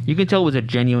 You can tell it was a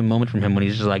genuine moment from him when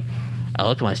he's just like, I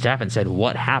looked at my staff and said,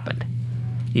 "What happened?"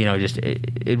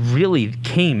 It really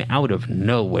came out of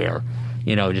nowhere.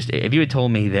 If you had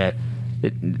told me that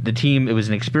the team, it was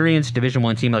an experienced Division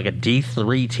I team, like a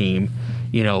D3 team,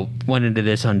 went into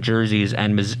this on jerseys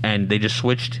and they just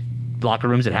switched locker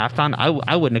rooms at halftime,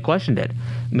 I wouldn't have questioned it.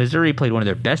 Missouri played one of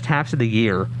their best halves of the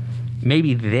year,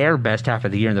 maybe their best half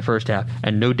of the year in the first half,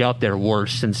 and no doubt their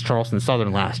worst since Charleston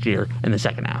Southern last year in the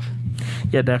second half.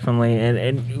 Yeah, definitely.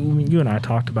 And you and I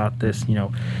talked about this,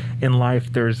 in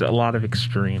life there's a lot of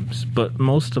extremes, but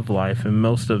most of life and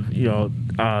most of,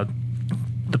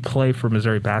 the play for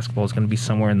Missouri basketball is going to be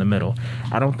somewhere in the middle.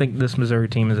 I don't think this Missouri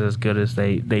team is as good as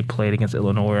they played against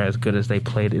Illinois, or as good as they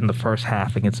played in the first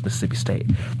half against Mississippi State.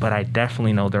 But I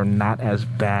definitely know they're not as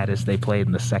bad as they played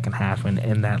in the second half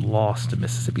and that loss to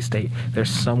Mississippi State. They're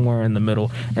somewhere in the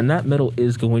middle, and that middle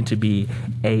is going to be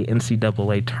a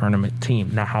NCAA tournament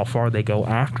team. Now, how far they go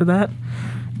after that,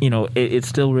 it's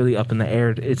still really up in the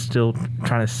air. It's still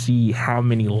trying to see how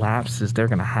many lapses they're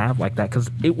going to have like that, because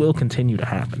it will continue to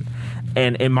happen.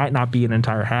 And it might not be an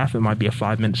entire half. It might be a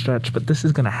 5-minute stretch, but this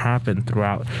is going to happen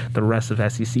throughout the rest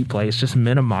of SEC play. It's just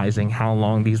minimizing how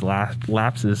long these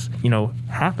lapses,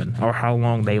 happen, or how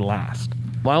long they last.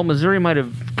 While Missouri might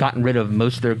have gotten rid of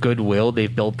most of their goodwill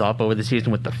they've built up over the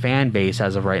season with the fan base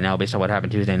as of right now, based on what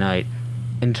happened Tuesday night,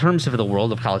 in terms of the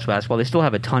world of college basketball, they still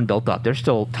have a ton built up. They're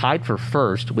still tied for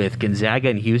first with Gonzaga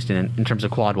and Houston in terms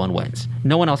of quad 1 wins.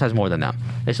 No one else has more than them.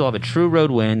 They still have a true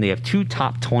road win. They have 2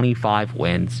 top 25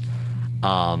 wins.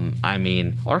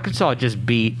 Arkansas just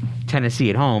beat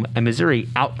Tennessee at home, and Missouri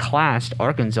outclassed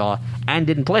Arkansas and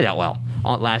didn't play that well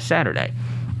on last Saturday.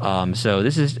 So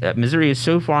this is Missouri is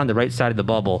so far on the right side of the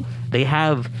bubble. They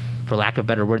have, for lack of a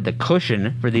better word, the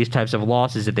cushion for these types of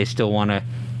losses if they still want to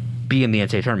be in the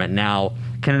NCAA tournament. Now,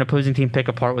 can an opposing team pick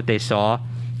apart what they saw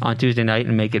on Tuesday night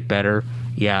and make it better?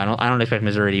 Yeah, I don't expect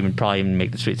Missouri to probably even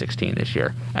make the Sweet 16 this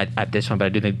year at this one, but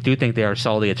I do think they are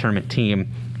solidly a tournament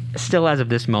team still as of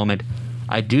this moment.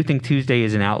 I do think Tuesday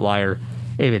is an outlier.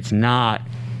 If it's not,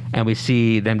 and we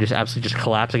see them just absolutely just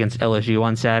collapse against LSU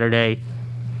on Saturday,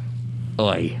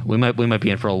 we might be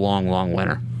in for a long, long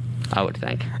winter, I would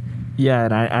think. Yeah,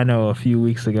 and I know a few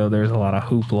weeks ago there was a lot of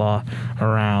hoopla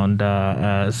around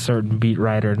a certain beat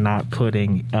writer not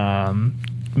putting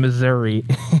Missouri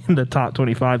in the top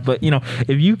 25. But,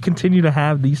 if you continue to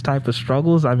have these type of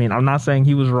struggles, I'm not saying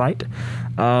he was right,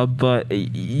 but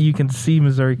you can see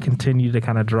Missouri continue to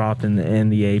kind of drop in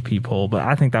the AP poll. But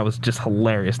I think that was just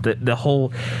hilarious. The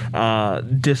whole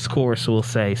discourse, we'll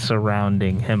say,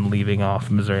 surrounding him leaving off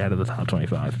Missouri out of the top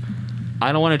 25.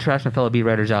 I don't want to trash my fellow beat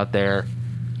writers out there.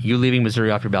 You leaving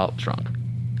Missouri off your ballot was wrong.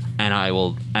 And I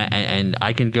will, and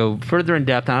I can go further in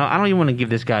depth. I don't even want to give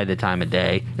this guy the time of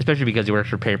day, especially because he works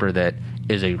for a paper that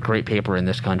is a great paper in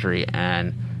this country,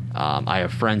 and I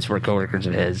have friends who are coworkers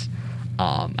of his.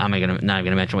 I'm not even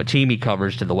going to mention what team he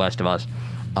covers to the west of us,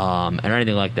 or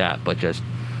anything like that. But just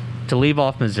to leave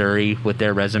off Missouri with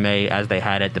their resume as they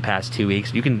had it the past 2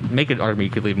 weeks, you can make an argument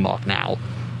you could leave them off now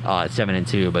at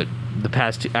 7-2, but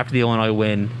after the Illinois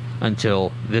win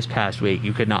until this past week,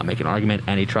 you could not make an argument,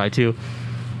 and he tried to.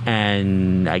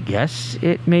 And I guess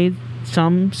it made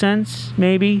some sense,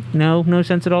 maybe. No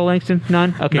sense at all, Langston?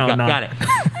 None? Okay, no, got it.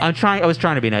 I was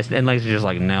trying to be nice, and Langston's just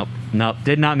like, nope,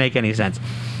 did not make any sense.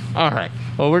 All right,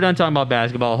 well, we're done talking about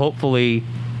basketball. Hopefully,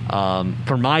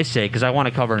 for my sake, because I want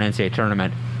to cover an NCAA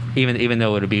tournament, even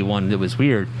though it would be one that was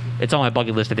weird, it's on my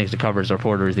bucket list of things to cover as a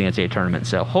reporter is the NCAA tournament.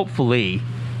 So hopefully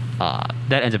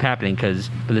that ends up happening,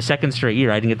 because for the second straight year,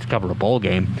 I didn't get to cover a bowl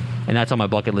game, and that's on my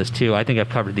bucket list too. I think I've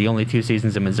covered the only 2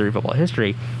 seasons in Missouri football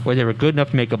history where they were good enough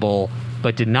to make a bowl,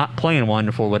 but did not play in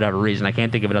one for whatever reason. I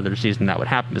can't think of another season that would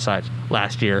happen besides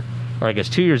last year, or I guess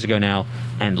 2 years ago now,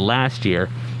 and last year.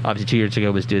 Obviously 2 years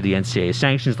ago was due to the NCAA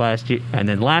sanctions last year, and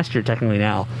then last year, technically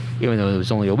now, even though it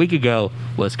was only a week ago,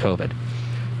 was COVID.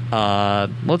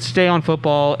 Let's stay on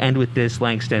football, end with this,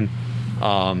 Langston.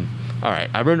 All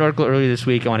right, I wrote an article earlier this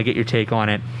week. I want to get your take on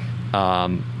it.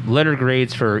 Letter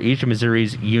grades for each of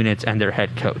Missouri's units and their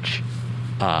head coach.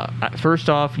 First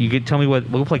off, tell me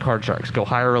we'll play card sharks. Go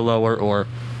higher or lower, or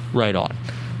right on.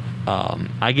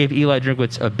 I gave Eli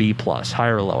Drinkwitz a B+.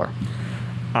 Higher or lower?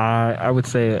 I would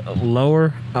say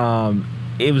lower.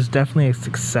 It was definitely a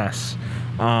success.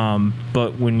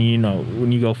 But when you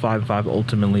go 5-5,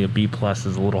 ultimately a B+ is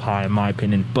a little high in my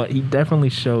opinion. But he definitely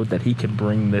showed that he can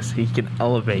bring this, he can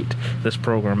elevate this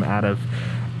program out of.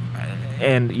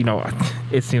 And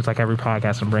it seems like every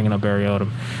podcast I'm bringing up Barry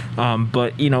Odom,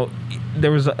 but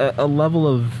there was a level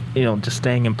of just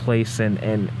staying in place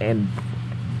and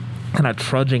kind of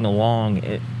trudging along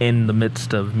in the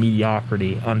midst of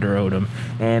mediocrity under Odom,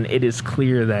 and it is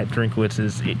clear that Drinkwitz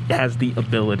has the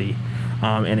ability.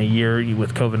 In a year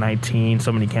with COVID-19,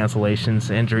 so many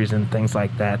cancellations, injuries, and things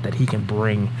like that he can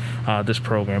bring this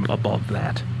program above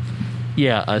that.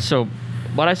 Yeah, so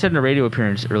what I said in a radio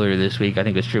appearance earlier this week, I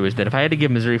think was true, is that if I had to give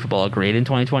Missouri football a grade in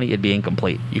 2020, it'd be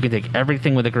incomplete. You can take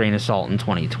everything with a grain of salt in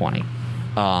 2020.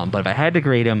 But if I had to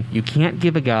grade him, you can't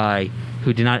give a guy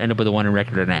who did not end up with a 1 in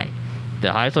record an A.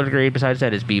 The highest letter grade besides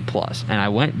that is B+. And I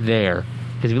went there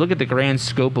because if you look at the grand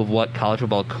scope of what college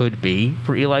football could be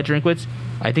for Eli Drinkwitz,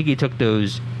 I think he took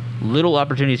those little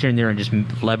opportunities here and there and just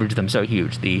leveraged them so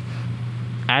huge. The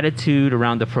attitude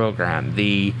around the program,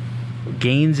 the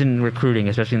gains in recruiting,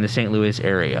 especially in the St. Louis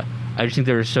area. I just think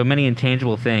there are so many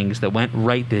intangible things that went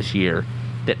right this year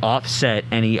that offset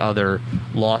any other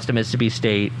loss to Mississippi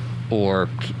State or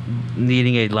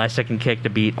needing a last-second kick to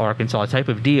beat Arkansas type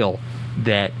of deal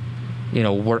that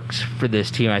works for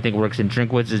this team. I think works in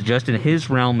Drinkwitz is just in his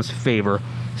realm's favor.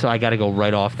 So I got to go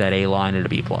right off that A line at a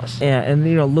B+. Yeah,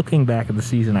 and looking back at the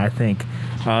season, I think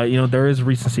there is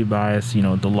recency bias.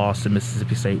 The loss to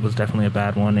Mississippi State was definitely a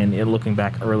bad one, and looking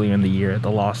back earlier in the year,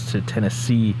 the loss to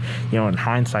Tennessee, in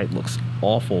hindsight, looks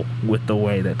awful with the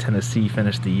way that Tennessee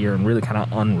finished the year and really kind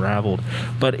of unraveled.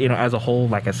 But as a whole,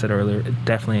 like I said earlier,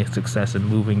 definitely a success in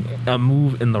a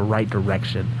move in the right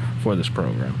direction for this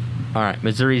program. All right,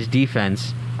 Missouri's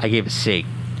defense, I gave a C.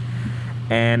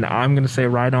 And I'm going to say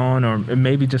right on, or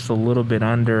maybe just a little bit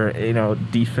under.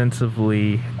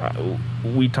 Defensively,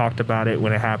 we talked about it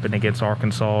when it happened against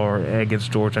Arkansas or against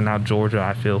Georgia. Now Georgia,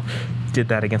 I feel, did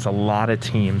that against a lot of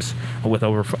teams with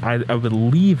I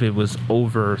believe it was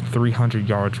over 300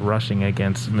 yards rushing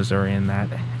against Missouri in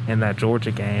that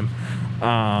Georgia game.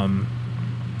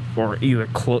 Or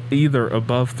either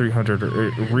above 300 or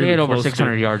really they had over close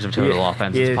 600 yards of total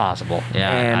offense. It's possible.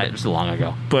 Yeah, it was long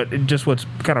ago. But just what's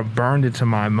kind of burned into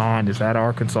my mind is that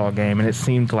Arkansas game, and it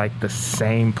seemed like the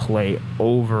same play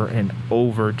over and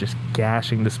over, just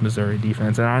gashing this Missouri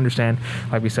defense. And I understand,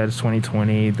 like we said, it's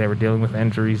 2020. They were dealing with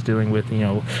injuries, dealing with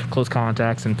close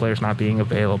contacts and players not being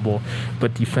available.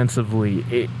 But defensively,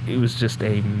 it was just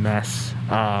a mess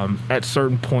at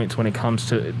certain points when it comes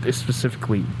to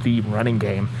specifically the running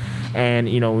game. And,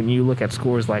 when you look at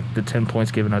scores like the 10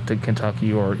 points given up to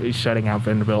Kentucky or shutting out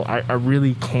Vanderbilt, I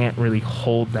really can't really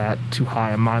hold that too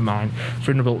high in my mind.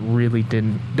 Vanderbilt really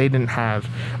didn't have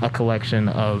a collection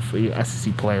of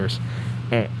SEC players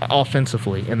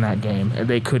offensively in that game, and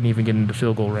they couldn't even get into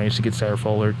field goal range to get Sarah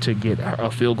Fuller to get a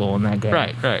field goal in that game.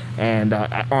 Right. And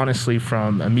honestly,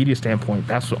 from a media standpoint,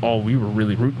 that's all we were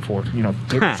really rooting for.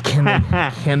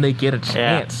 Can they get a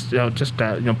chance? Yeah. Just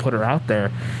put her out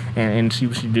there and see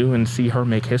what she do and see her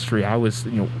make history. I was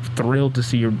thrilled to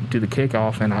see her do the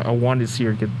kickoff, and I wanted to see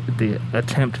her get the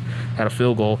attempt at a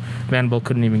field goal. Vanderbilt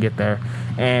couldn't even get there,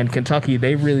 and Kentucky,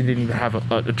 they really didn't even have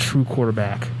a true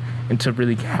quarterback and to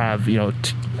really have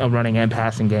a running and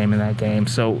passing game in that game.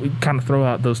 So we kind of throw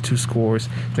out those two scores.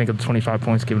 Think of the 25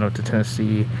 points given up to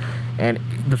Tennessee and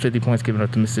the 50 points given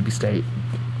up to Mississippi State.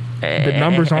 The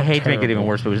numbers aren't I hate terrible. to make it even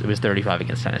worse, but it was 35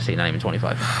 against Tennessee, not even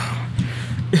 25.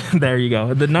 There you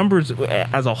go. The numbers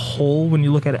as a whole, when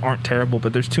you look at it, aren't terrible,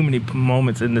 but there's too many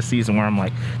moments in the season where I'm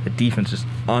like, the defense just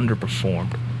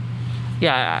underperformed.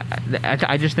 Yeah,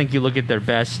 I just think you look at their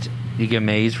best, you give them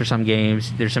A's for some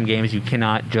games. There's some games you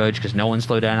cannot judge because no one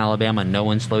slowed down Alabama, no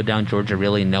one slowed down Georgia,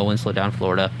 really, no one slowed down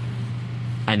Florida.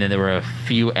 And then there were a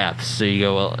few F's. So you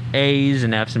go A's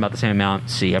and F's about the same amount.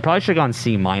 C. I probably should have gone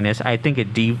C-. I think a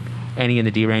D, any in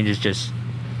the D range is just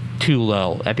too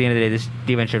low. At the end of the day, this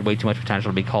defense had way too much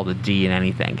potential to be called a D in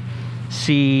anything.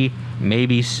 C,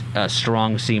 maybe a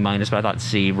strong C-, but I thought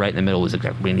C right in the middle was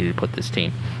exactly where we needed to put this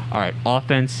team. All right,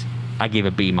 offense, I gave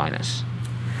a B-.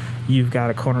 You've got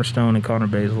a cornerstone in Connor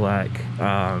Bazelak.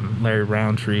 Larry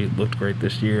Roundtree looked great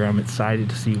this year. I'm excited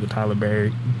to see what Tyler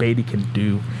Beatty can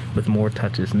do with more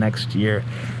touches next year.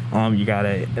 You got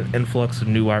an influx of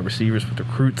new wide receivers with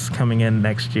recruits coming in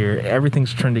next year.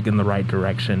 Everything's trending in the right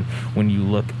direction when you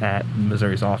look at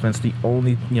Missouri's offense. The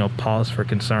only pause for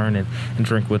concern, and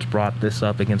Drinkwitz brought this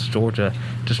up against Georgia,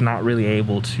 just not really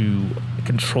able to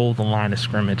control the line of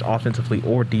scrimmage offensively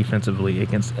or defensively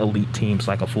against elite teams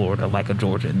like a Florida, like a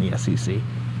Georgia in the SEC.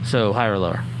 So higher or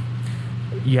lower?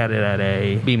 You had it at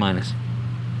a B-.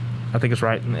 I think it's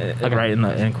right in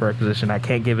the incorrect position. I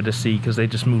can't give it a C because they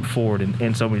just moved forward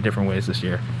in so many different ways this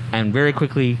year. And very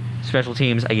quickly, special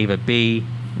teams, I gave a B.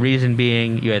 Reason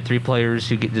being, you had three players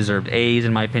who deserved A's,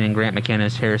 in my opinion: Grant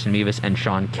McInnes, Harrison Mevis, and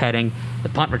Sean Ketting. The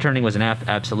punt returning was an F,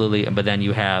 absolutely. But then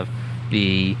you have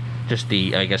the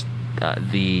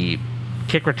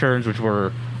kick returns, which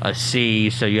were a C.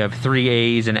 So you have 3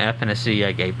 A's, an F, and a C.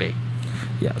 I gave B.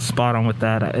 Yeah, spot on with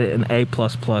that. An A++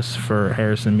 for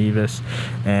Harrison Mevis,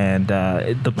 and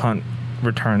the punt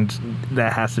returns,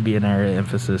 that has to be an area of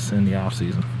emphasis in the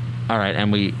offseason. All right,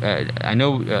 and I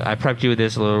know I prepped you with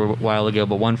this a little while ago,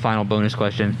 but one final bonus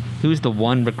question. Who's the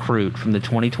one recruit from the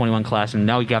 2021 class? And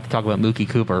now we have to talk about Mookie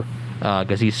Cooper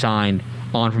because he signed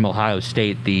on from Ohio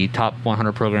State, the top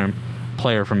 100 program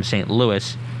player from St.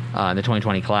 Louis in the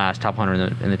 2020 class, top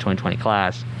 100 in the 2020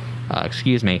 class.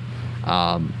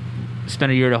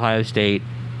 Spent a year at Ohio State,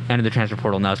 entered the transfer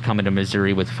portal, now is coming to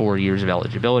Missouri with 4 years of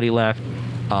eligibility left.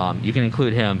 You can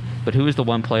include him, but who is the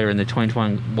one player in the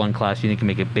 2021 class you think can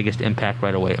make a biggest impact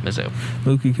right away at Mizzou?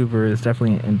 Mookie Cooper is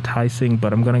definitely enticing,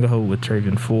 but I'm going to go with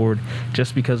Travian Ford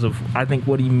just because of, I think,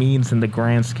 what he means in the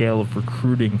grand scale of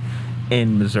recruiting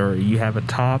in Missouri. You have a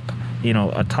top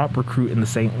recruit in the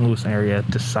St. Louis area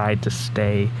decide to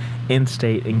stay in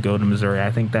state and go to Missouri.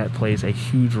 I think that plays a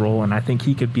huge role, and I think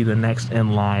he could be the next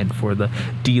in line for the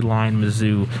D-line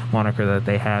Mizzou moniker that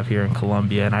they have here in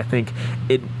Columbia. And I think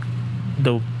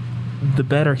the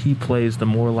better he plays, the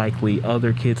more likely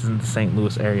other kids in the St.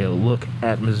 Louis area look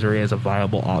at Missouri as a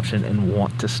viable option and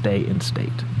want to stay in state.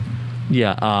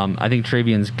 Yeah, I think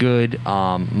Travion's good.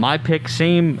 My pick,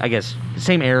 same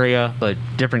area, but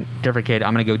different kid.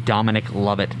 I'm going to go Dominic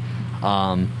Lovett.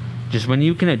 Just when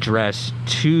you can address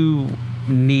two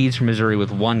needs for Missouri with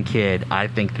one kid, I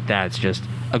think that's just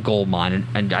a gold mine.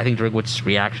 And I think Drinkwitz's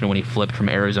reaction when he flipped from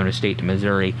Arizona State to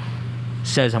Missouri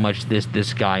says how much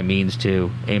this guy means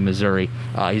to a Missouri.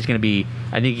 He's going to be,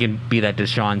 I think he can be that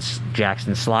Deshaun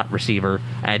Jackson slot receiver,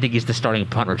 and I think he's the starting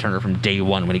punt returner from day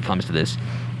one when he comes to this,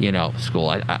 school.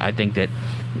 I think that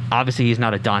obviously he's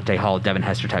not a Dante Hall, Devin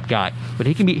Hester type guy, but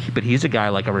he's a guy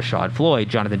like a Rashad Floyd,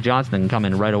 Jonathan Johnson that can come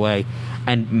in right away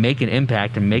and make an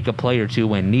impact and make a play or two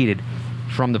when needed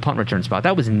from the punt return spot.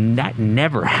 That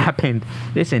never happened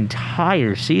this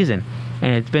entire season,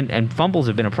 and fumbles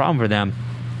have been a problem for them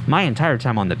my entire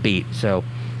time on the beat. So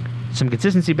some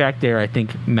consistency back there I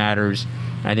think matters.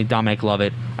 I think Dominic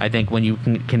Lovett, I think when you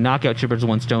can knock out two birds with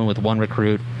one stone with one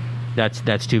recruit,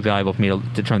 that's too valuable for me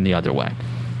to turn the other way.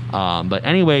 But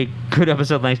anyway, good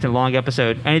episode, Langston, long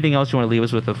episode. Anything else you want to leave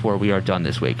us with before we are done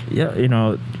this week?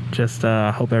 Yeah, just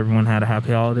hope everyone had a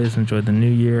happy holidays, enjoyed the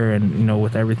new year, and,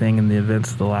 with everything in the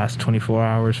events of the last 24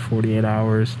 hours, 48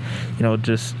 hours,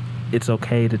 just it's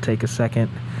okay to take a second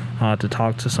to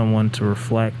talk to someone, to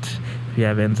reflect. If you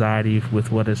have anxiety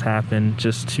with what has happened,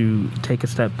 just to take a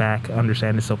step back,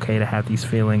 understand it's okay to have these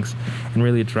feelings, and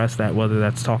really address that, whether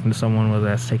that's talking to someone, whether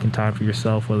that's taking time for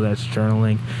yourself, whether that's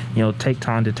journaling. Take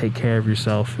time to take care of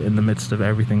yourself in the midst of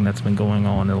everything that's been going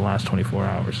on in the last 24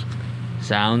 hours.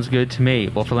 Sounds good to me.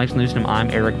 Well, for Langston Newsome, I'm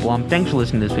Eric Blum. Thanks for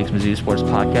listening to this week's Mizzou Sports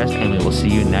Podcast, and we will see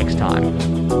you next time.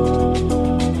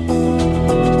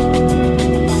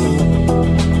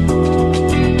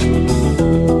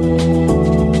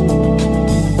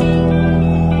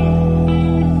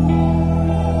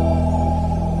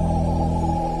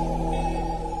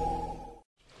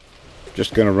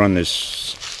 Just going to run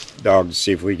this dog to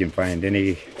see if we can find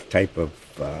any type of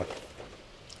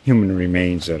human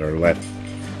remains that are left.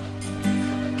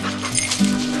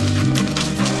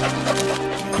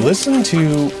 Listen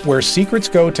to Where Secrets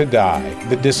Go to Die,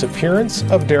 The Disappearance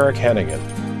of Derek Hennigan.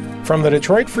 From the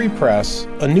Detroit Free Press,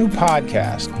 a new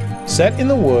podcast set in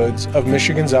the woods of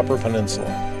Michigan's Upper Peninsula.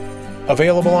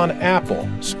 Available on Apple,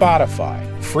 Spotify,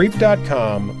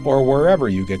 Freep.com, or wherever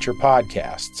you get your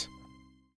podcasts.